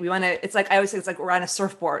want to, it's like I always say it's like we're on a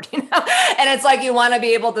surfboard, you know? And it's like you want to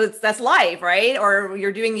be able to, that's life, right? Or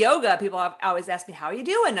you're doing yoga. People have always asked me, how are you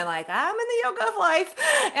doing? And I'm like, I'm in the yoga of life.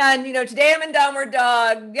 And, today I'm in downward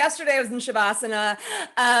dog. Yesterday I was in Shavasana.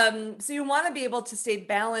 So you want to be able to stay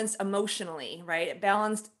balanced emotionally, right?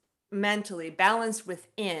 Balanced mentally, balanced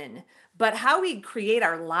within. But how we create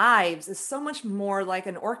our lives is so much more like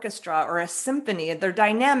an orchestra or a symphony. They're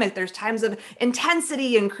dynamic. There's times of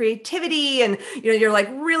intensity and creativity, and you're like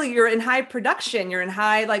really you're in high production. You're in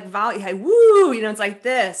high like volume, high woo. It's like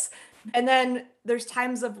this, and then there's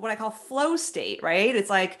times of what I call flow state. Right? It's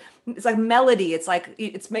like melody.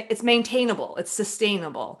 It's maintainable. It's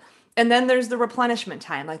sustainable. And then there's the replenishment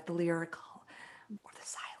time, like the lyrical or the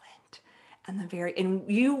silent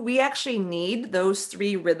we actually need those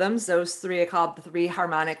three rhythms, those three I call the three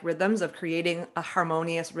harmonic rhythms of creating a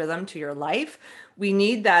harmonious rhythm to your life. We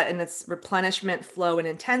need that in its replenishment, flow, and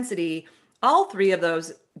intensity, all three of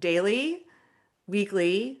those daily,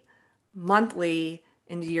 weekly, monthly,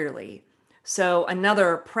 and yearly. So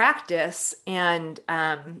another practice and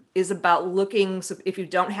is about looking. So if you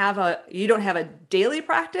don't have a daily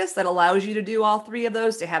practice that allows you to do all three of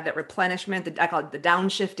those to have that replenishment, I call it the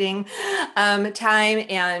downshifting time,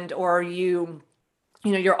 and or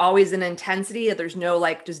you're always in intensity. There's no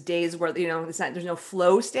like just days where there's no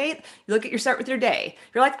flow state. You start with your day.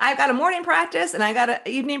 You're like, I've got a morning practice and I got an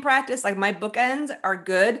evening practice. Like my bookends are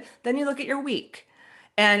good. Then you look at your week.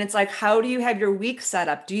 And it's like, how do you have your week set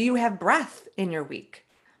up? Do you have breath in your week?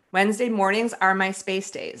 Wednesday mornings are my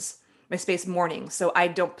space days, my space mornings. So I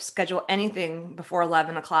don't schedule anything before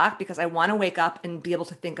 11 o'clock because I want to wake up and be able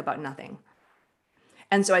to think about nothing.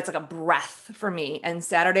 And so it's like a breath for me. And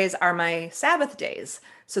Saturdays are my Sabbath days.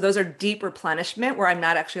 So those are deep replenishment where I'm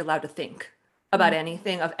not actually allowed to think about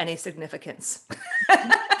anything of any significance.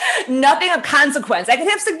 Nothing of consequence. I can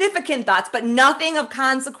have significant thoughts, but nothing of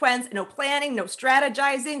consequence, no planning, no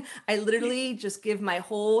strategizing. I literally just give my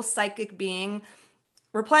whole psychic being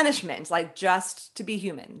replenishment, like just to be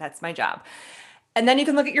human. That's my job. And then you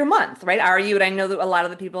can look at your month, right? And I know that a lot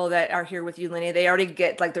of the people that are here with you, Lenny, they already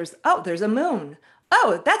get like there's a moon.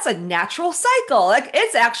 Oh, that's a natural cycle. Like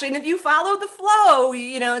it's actually, and if you follow the flow,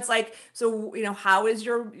 it's like, so, how is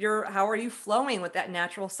how are you flowing with that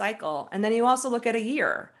natural cycle? And then you also look at a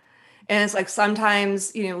year. And it's like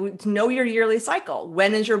sometimes, to know your yearly cycle.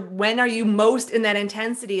 When are you most in that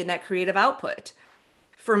intensity and that creative output?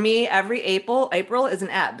 For me, every April is an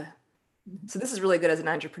ebb. So this is really good as an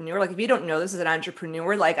entrepreneur. Like if you don't know this as an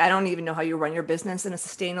entrepreneur, like I don't even know how you run your business in a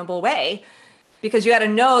sustainable way because you got to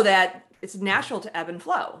know that it's natural to ebb and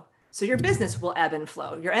flow. So your business will ebb and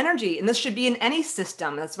flow. Your energy, and this should be in any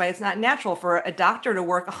system. That's why it's not natural for a doctor to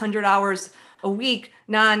work 100 hours a week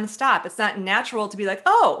nonstop. It's not natural to be like,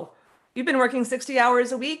 oh, you've been working 60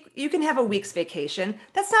 hours a week. You can have a week's vacation.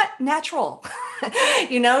 That's not natural.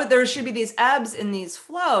 There should be these ebbs and these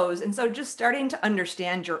flows. And so just starting to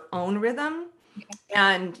understand your own rhythm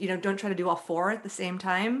and, don't try to do all four at the same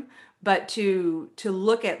time, but to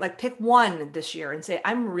look at like pick one this year and say,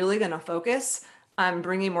 I'm really going to focus on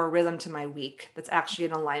bringing more rhythm to my week that's actually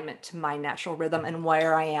in alignment to my natural rhythm and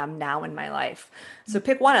where I am now in my life. So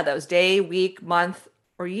pick one of those day, week, month,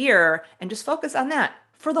 or year and just focus on that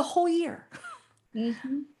for the whole year.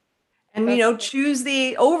 Mm-hmm. And choose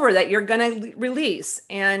the over that you're going to release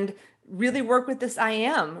and really work with this I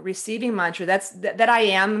am receiving mantra. That I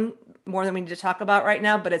am more than we need to talk about right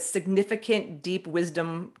now, but it's significant, deep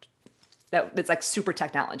wisdom that it's like super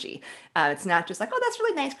technology. It's not just like, oh, that's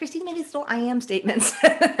really nice. Christine made these little I am statements.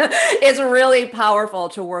 It's really powerful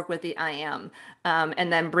to work with the I am.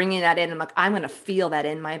 And then bringing that in, I'm going to feel that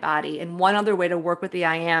in my body. And one other way to work with the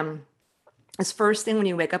I am is first thing when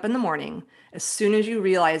you wake up in the morning, as soon as you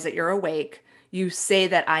realize that you're awake, you say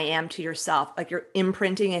that I am to yourself, like you're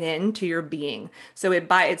imprinting it into your being. So it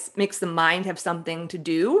makes the mind have something to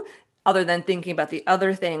do other than thinking about the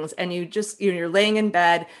other things. And you're laying in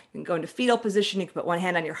bed, you can go into fetal position, you can put one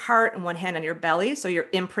hand on your heart and one hand on your belly. So you're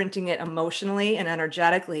imprinting it emotionally and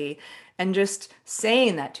energetically and just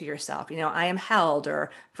saying that to yourself, I am held, or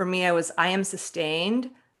for me, I am sustained,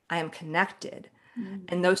 I am connected. Mm-hmm.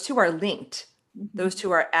 And those two are linked. Those two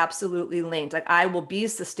are absolutely linked. Like I will be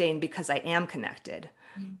sustained because I am connected.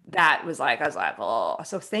 I was like, oh,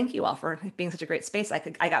 so thank you all for being such a great space.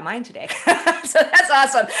 I got mine today. So that's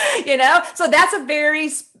awesome. So that's a very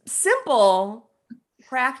simple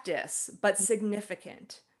practice, but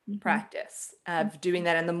significant practice of doing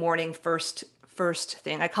that in the morning first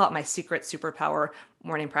thing. I call it my secret superpower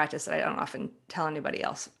morning practice that I don't often tell anybody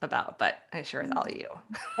else about, but I share with all of you.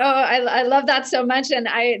 Oh, I love that so much. And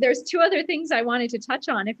there's two other things I wanted to touch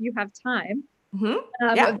on if you have time.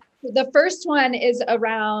 Yeah. The first one is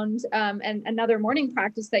around and another morning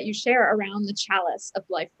practice that you share around the chalice of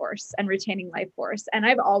life force and retaining life force. And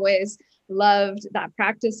I've always loved that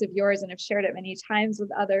practice of yours and have shared it many times with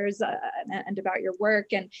others and about your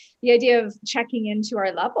work, and the idea of checking into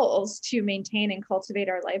our levels to maintain and cultivate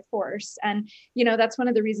our life force. And that's one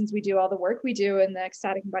of the reasons we do all the work we do in the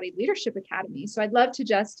Ecstatic Embodied Leadership Academy. So I'd love to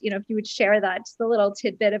just if you would share that, just a little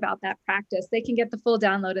tidbit about that practice. They can get the full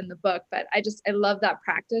download in the book, but I love that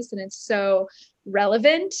practice, and it's so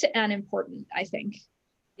relevant and important, I think.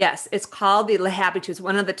 Yes, it's called the Habitudes,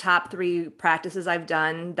 one of the top 3 practices I've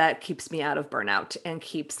done that keeps me out of burnout and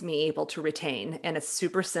keeps me able to retain. And it's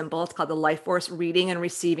super simple. It's called the Life Force Reading and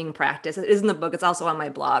Receiving Practice. It is in the book. It's also on my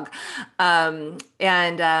blog. And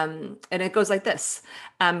it goes like this.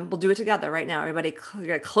 We'll do it together right now. Everybody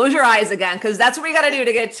close your eyes again, because that's what we got to do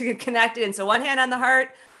to get connected. And so one hand on the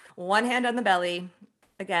heart, one hand on the belly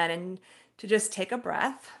again, and to just take a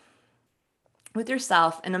breath with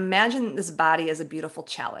yourself and imagine this body as a beautiful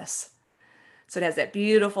chalice. So it has that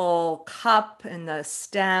beautiful cup and the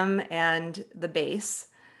stem and the base.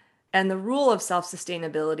 And the rule of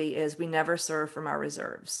self-sustainability is we never serve from our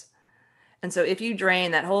reserves. And so if you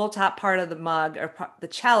drain that whole top part of the mug or the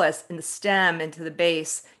chalice and the stem into the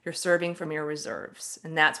base, you're serving from your reserves.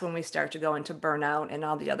 And that's when we start to go into burnout and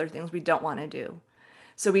all the other things we don't want to do.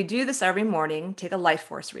 So we do this every morning, take a life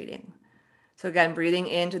force reading. So again, breathing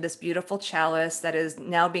into this beautiful chalice that is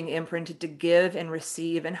now being imprinted to give and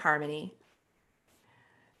receive in harmony.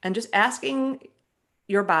 And just asking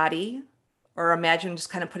your body, or imagine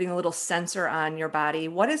just kind of putting a little sensor on your body,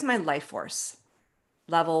 what is my life force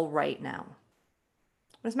level right now?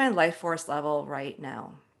 What is my life force level right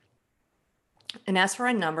now? And ask for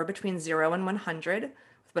a number between 0 and 100,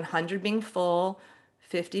 with 100 being full,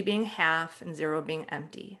 50 being half, and 0 being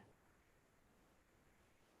empty.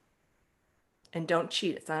 And don't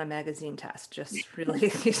cheat. It's not a magazine test. Just really,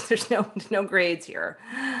 there's no grades here.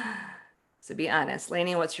 So be honest.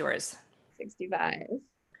 Lainey, what's yours? 65.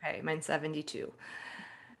 Okay, mine's 72.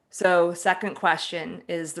 So second question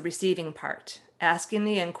is the receiving part. Asking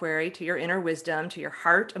the inquiry to your inner wisdom, to your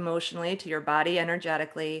heart emotionally, to your body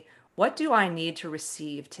energetically, what do I need to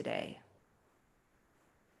receive today?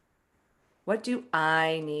 What do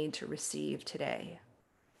I need to receive today?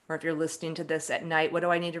 Or if you're listening to this at night, what do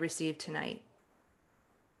I need to receive tonight?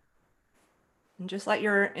 And just let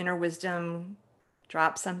your inner wisdom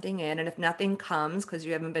drop something in. And if nothing comes because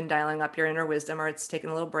you haven't been dialing up your inner wisdom or it's taken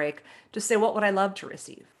a little break, just say, what would I love to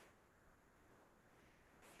receive?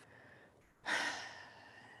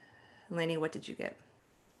 Lainey, what did you get?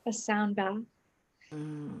 A sound bath.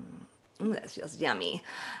 Ooh, that feels yummy.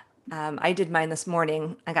 I did mine this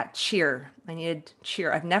morning. I got cheer. I needed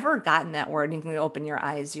cheer. I've never gotten that word. You can open your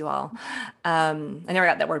eyes, you all. I never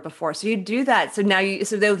got that word before. So you do that. So now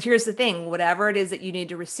here's the thing, whatever it is that you need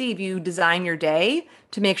to receive, you design your day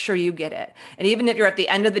to make sure you get it. And even if you're at the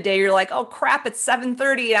end of the day, you're like, oh crap, it's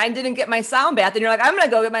 7:30 and I didn't get my sound bath. And you're like, I'm gonna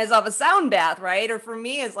go get myself a sound bath, right? Or for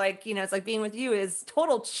me, it's like, it's like being with you is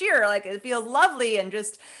total cheer. Like it feels lovely and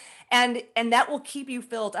just and that will keep you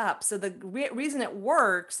filled up. So the reason it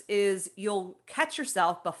works is you'll catch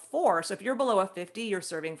yourself before. So if you're below a 50, you're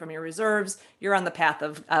serving from your reserves, you're on the path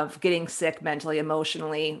of getting sick mentally,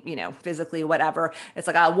 emotionally, physically, whatever. It's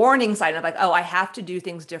like a warning sign of like, oh, I have to do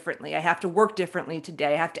things differently. I have to work differently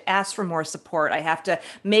today. I have to ask for more support. I have to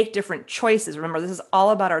make different choices. Remember, this is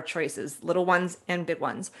all about our choices, little ones and big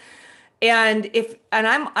ones. I'm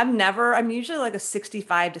usually like a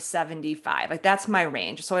 65 to 75. Like that's my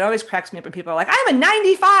range. So it always cracks me up when people are like, I'm a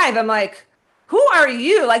 95. I'm like, who are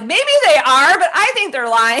you? Like maybe they are, but I think they're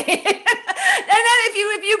lying. And then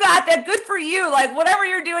if you got that, good for you. Like whatever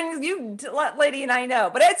you're doing, you lady and I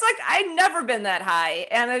know. But it's like I've never been that high.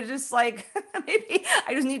 And it's just like maybe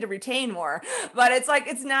I just need to retain more. But it's like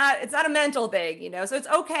it's not a mental thing. So it's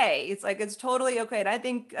okay. It's like it's totally okay. And I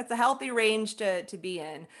think that's a healthy range to be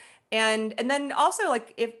in. And then also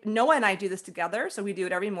like if Noah and I do this together, so we do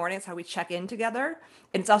it every morning. It's how we check in together.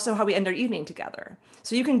 And it's also how we end our evening together.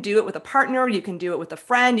 So you can do it with a partner, you can do it with a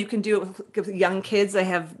friend, you can do it with young kids. I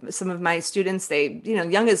have some of my students,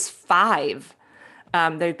 young as 5,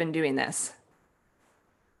 they've been doing this.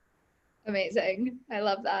 Amazing. I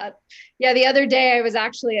love that. Yeah, the other day I was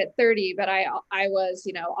actually at 30, but I was,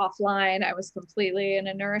 offline. I was completely in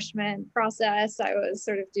a nourishment process. I was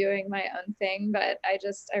sort of doing my own thing, but I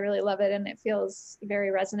really love it and it feels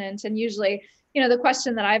very resonant. And usually, the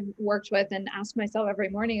question that I've worked with and asked myself every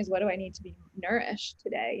morning is what do I need to be nourished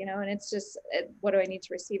today? And it's just what do I need to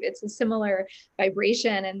receive? It's a similar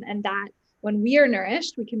vibration and that when we are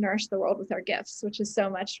nourished, we can nourish the world with our gifts, which is so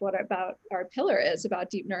much what about our pillar is about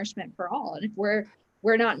deep nourishment for all. And if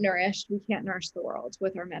we're not nourished, we can't nourish the world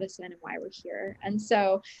with our medicine and why we're here. And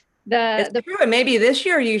so It's the true. And maybe this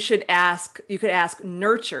year you could ask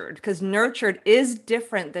nurtured, because nurtured is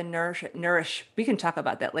different than nourish. We can talk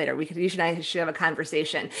about that later. You and I should have a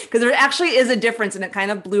conversation because there actually is a difference and it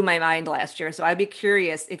kind of blew my mind last year. So I'd be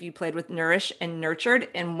curious if you played with nourish and nurtured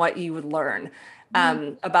and what you would learn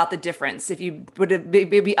about the difference. If you would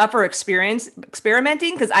be up for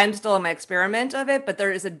experimenting, because I'm still in my experiment of it, but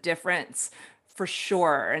there is a difference for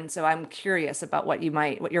sure. And so I'm curious about what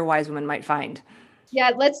your wise woman might find.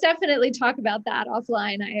 Yeah, let's definitely talk about that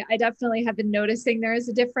offline. I definitely have been noticing there is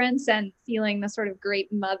a difference and feeling the sort of great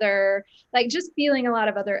mother, like just feeling a lot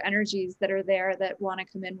of other energies that are there that want to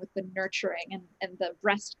come in with the nurturing and the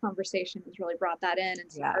rest conversation has really brought that in and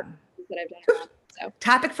some Yeah. work that I've done around. So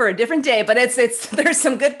Topic for a different day, but it's there's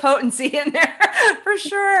some good potency in there for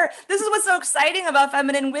sure. This is what's so exciting about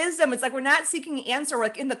feminine wisdom. It's like we're not seeking answer, we're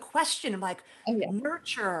like in the question. I'm like, oh yeah.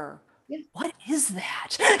 nurture. Yeah. What is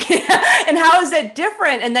that? Yeah. And how is it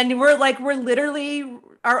different? And then we're literally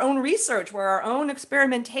our own research, we're our own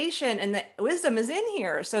experimentation, and the wisdom is in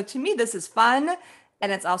here. So to me, this is fun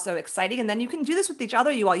and it's also exciting. And then you can do this with each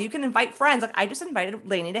other, you all. You can invite friends. Like I just invited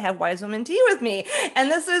Lainey to have Wise Woman Tea with me.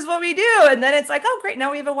 And this is what we do. And then it's like, oh, great.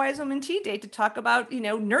 Now we have a Wise Woman Tea date to talk about,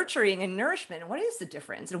 nurturing and nourishment. What is the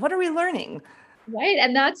difference? And what are we learning? Right.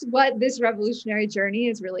 And that's what this revolutionary journey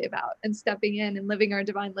is really about and stepping in and living our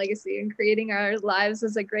divine legacy and creating our lives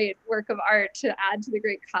as a great work of art to add to the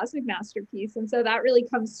great cosmic masterpiece. And so that really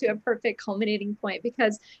comes to a perfect culminating point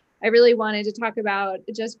because I really wanted to talk about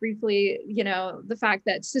just briefly, the fact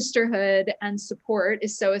that sisterhood and support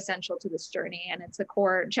is so essential to this journey. And it's a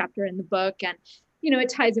core chapter in the book. And it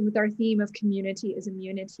ties in with our theme of community is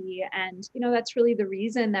immunity. And, that's really the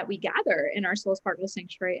reason that we gather in our Soul Sparkle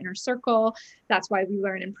Sanctuary inner circle. That's why we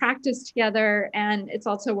learn and practice together. And it's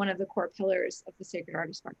also one of the core pillars of the sacred art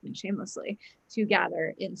of sparkling shamelessly to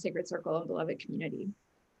gather in sacred circle and beloved community.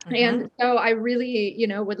 Mhm. And so I really,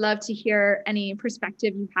 would love to hear any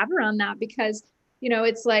perspective you have around that because,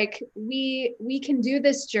 it's like we can do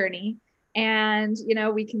this journey and,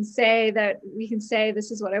 we can say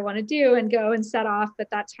this is what I want to do and go and set off. But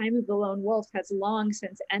that time of the lone wolf has long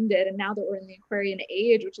since ended. And now that we're in the Aquarian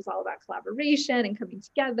age, which is all about collaboration and coming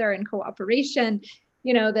together and cooperation,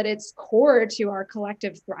 that it's core to our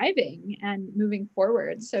collective thriving and moving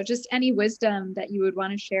forward. So just any wisdom that you would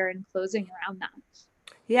want to share in closing around that.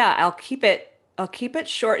 Yeah, I'll keep it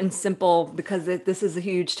short and simple because this is a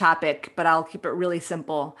huge topic, but I'll keep it really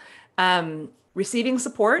simple. Receiving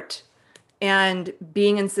support and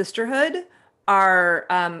being in sisterhood are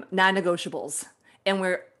non-negotiables. and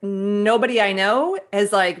where nobody I know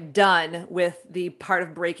has like done with the part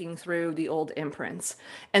of breaking through the old imprints.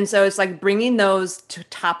 And so it's like bringing those to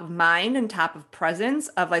top of mind and top of presence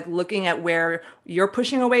of like looking at where you're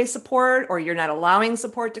pushing away support or you're not allowing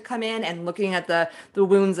support to come in, and looking at the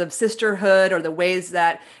wounds of sisterhood, or the ways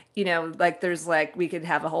that, like there's like, we could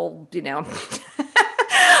have a whole,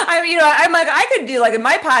 I'm like, I could do like in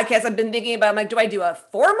my podcast, I've been thinking about, I'm like, do I do a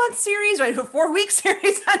 4-month series? Do I do a 4-week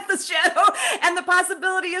series on the shadow and the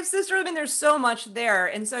possibility of sisterhood? I mean, there's so much there.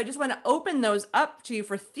 And so I just want to open those up to you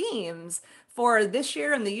for themes for this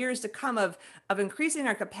year and the years to come of increasing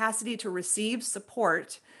our capacity to receive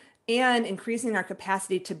support and increasing our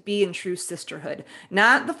capacity to be in true sisterhood,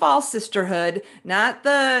 not the false sisterhood, not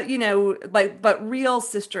the, but real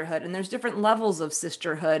sisterhood. And there's different levels of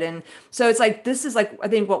sisterhood. And so it's like, this is like, I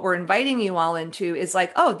think what we're inviting you all into is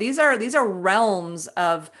like, oh, these are realms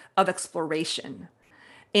of exploration,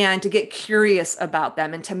 and to get curious about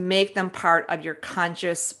them and to make them part of your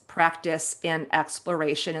conscious practice and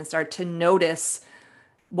exploration, and start to notice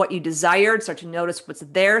what you desired, start to notice what's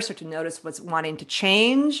there, start to notice what's wanting to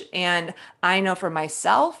change. And I know for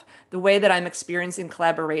myself, the way that I'm experiencing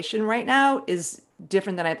collaboration right now is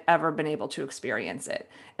different than I've ever been able to experience it.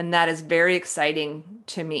 And that is very exciting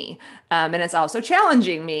to me. And it's also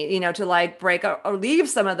challenging me, to like break or leave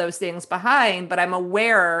some of those things behind. But I'm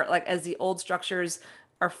aware, like as the old structures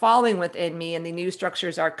are falling within me and the new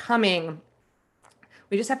structures are coming,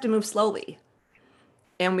 we just have to move slowly.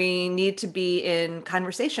 And we need to be in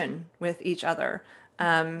conversation with each other,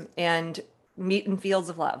 and meet in fields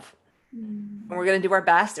of love. And we're going to do our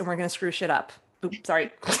best, and we're going to screw shit up. Oops,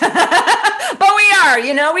 sorry. But we are.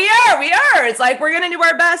 It's like we're going to do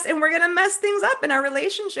our best, and we're going to mess things up in our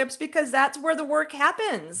relationships, because that's where the work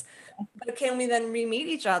happens. But can we then re-meet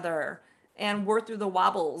each other and work through the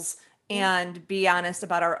wobbles and be honest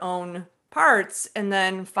about our own parts, and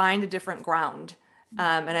then find a different ground?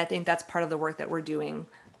 And I think that's part of the work that we're doing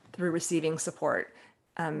through receiving support,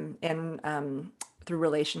 and through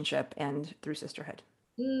relationship and through sisterhood.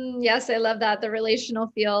 Yes, I love that. The relational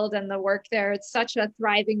field and the work there, it's such a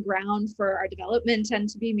thriving ground for our development, and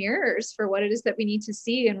to be mirrors for what it is that we need to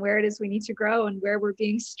see, and where it is we need to grow, and where we're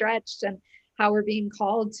being stretched, and how we're being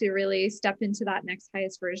called to really step into that next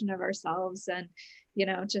highest version of ourselves. And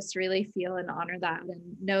just really feel and honor that, and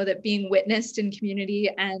know that being witnessed in community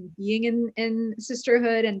and being in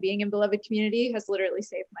sisterhood and being in beloved community has literally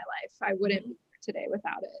saved my life. I wouldn't be here today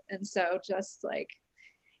without it. And so just like,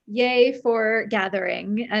 yay for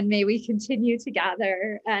gathering, and may we continue to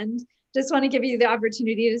gather. And just want to give you the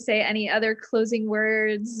opportunity to say any other closing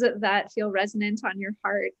words that feel resonant on your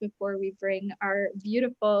heart before we bring our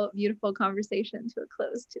beautiful, beautiful conversation to a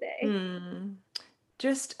close today.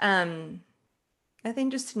 I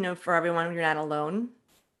think just to know for everyone, you're not alone,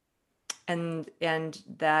 and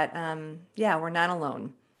that, we're not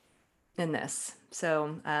alone in this.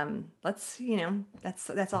 So let's,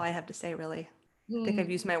 that's all I have to say, really. I think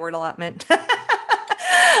I've used my word allotment.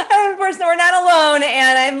 Of course, no, we're not alone,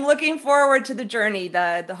 and I'm looking forward to the journey.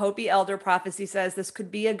 The Hopi elder prophecy says this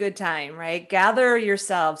could be a good time, right? Gather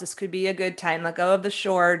yourselves. This could be a good time. Let go of the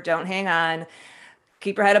shore. Don't hang on.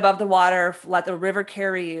 Keep your head above the water, let the river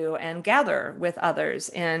carry you, and gather with others.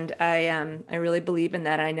 And I really believe in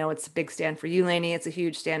that. I know it's a big stand for you, Lainey. It's a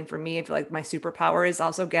huge stand for me. I feel like my superpower is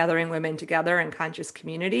also gathering women together in conscious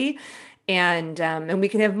community. And we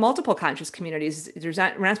can have multiple conscious communities. We're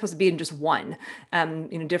not supposed to be in just one.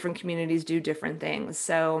 Different communities do different things.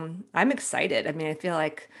 So I'm excited. I mean, I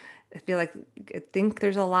think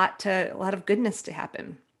there's a lot of goodness to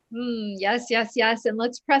happen. Yes. And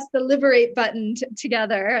let's press the liberate button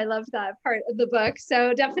together. I love that part of the book.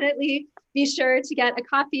 So definitely be sure to get a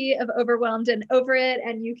copy of Overwhelmed and Over It.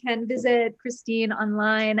 And you can visit Christine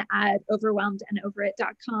online at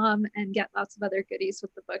overwhelmedandoverit.com and get lots of other goodies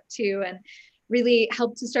with the book too. And really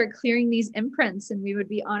help to start clearing these imprints. And we would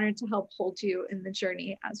be honored to help hold you in the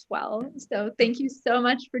journey as well. So thank you so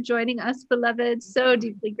much for joining us, beloved. So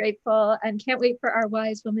deeply grateful, and can't wait for our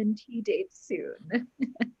Wise Woman tea date soon.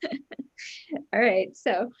 All right.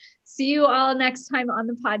 So see you all next time on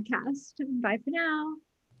the podcast. Bye for now.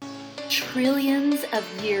 Trillions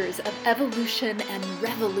of years of evolution and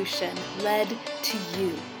revolution led to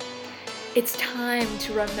you. It's time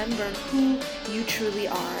to remember who you truly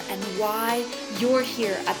are and why you're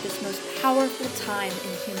here at this most powerful time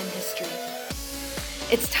in human history.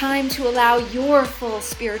 It's time to allow your full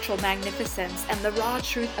spiritual magnificence and the raw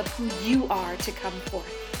truth of who you are to come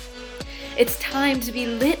forth. It's time to be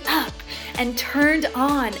lit up and turned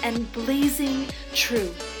on and blazing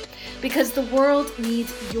true, because the world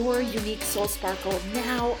needs your unique soul sparkle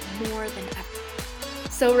now more than ever.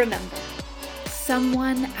 So remember,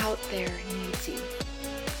 Someone out there needs you.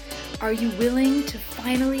 Are you willing to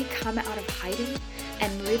finally come out of hiding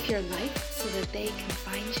and live your life so that they can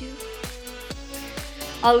find you?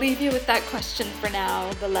 I'll leave you with that question for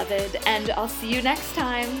now, beloved, and I'll see you next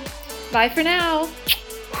time. Bye for now.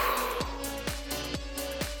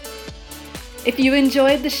 If you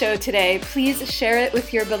enjoyed the show today, please share it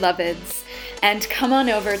with your beloveds and come on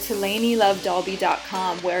over to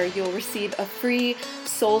LaineyLoveDalby.com where you'll receive a free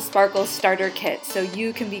Soul Sparkle starter kit so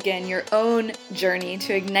you can begin your own journey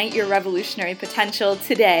to ignite your revolutionary potential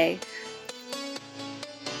today.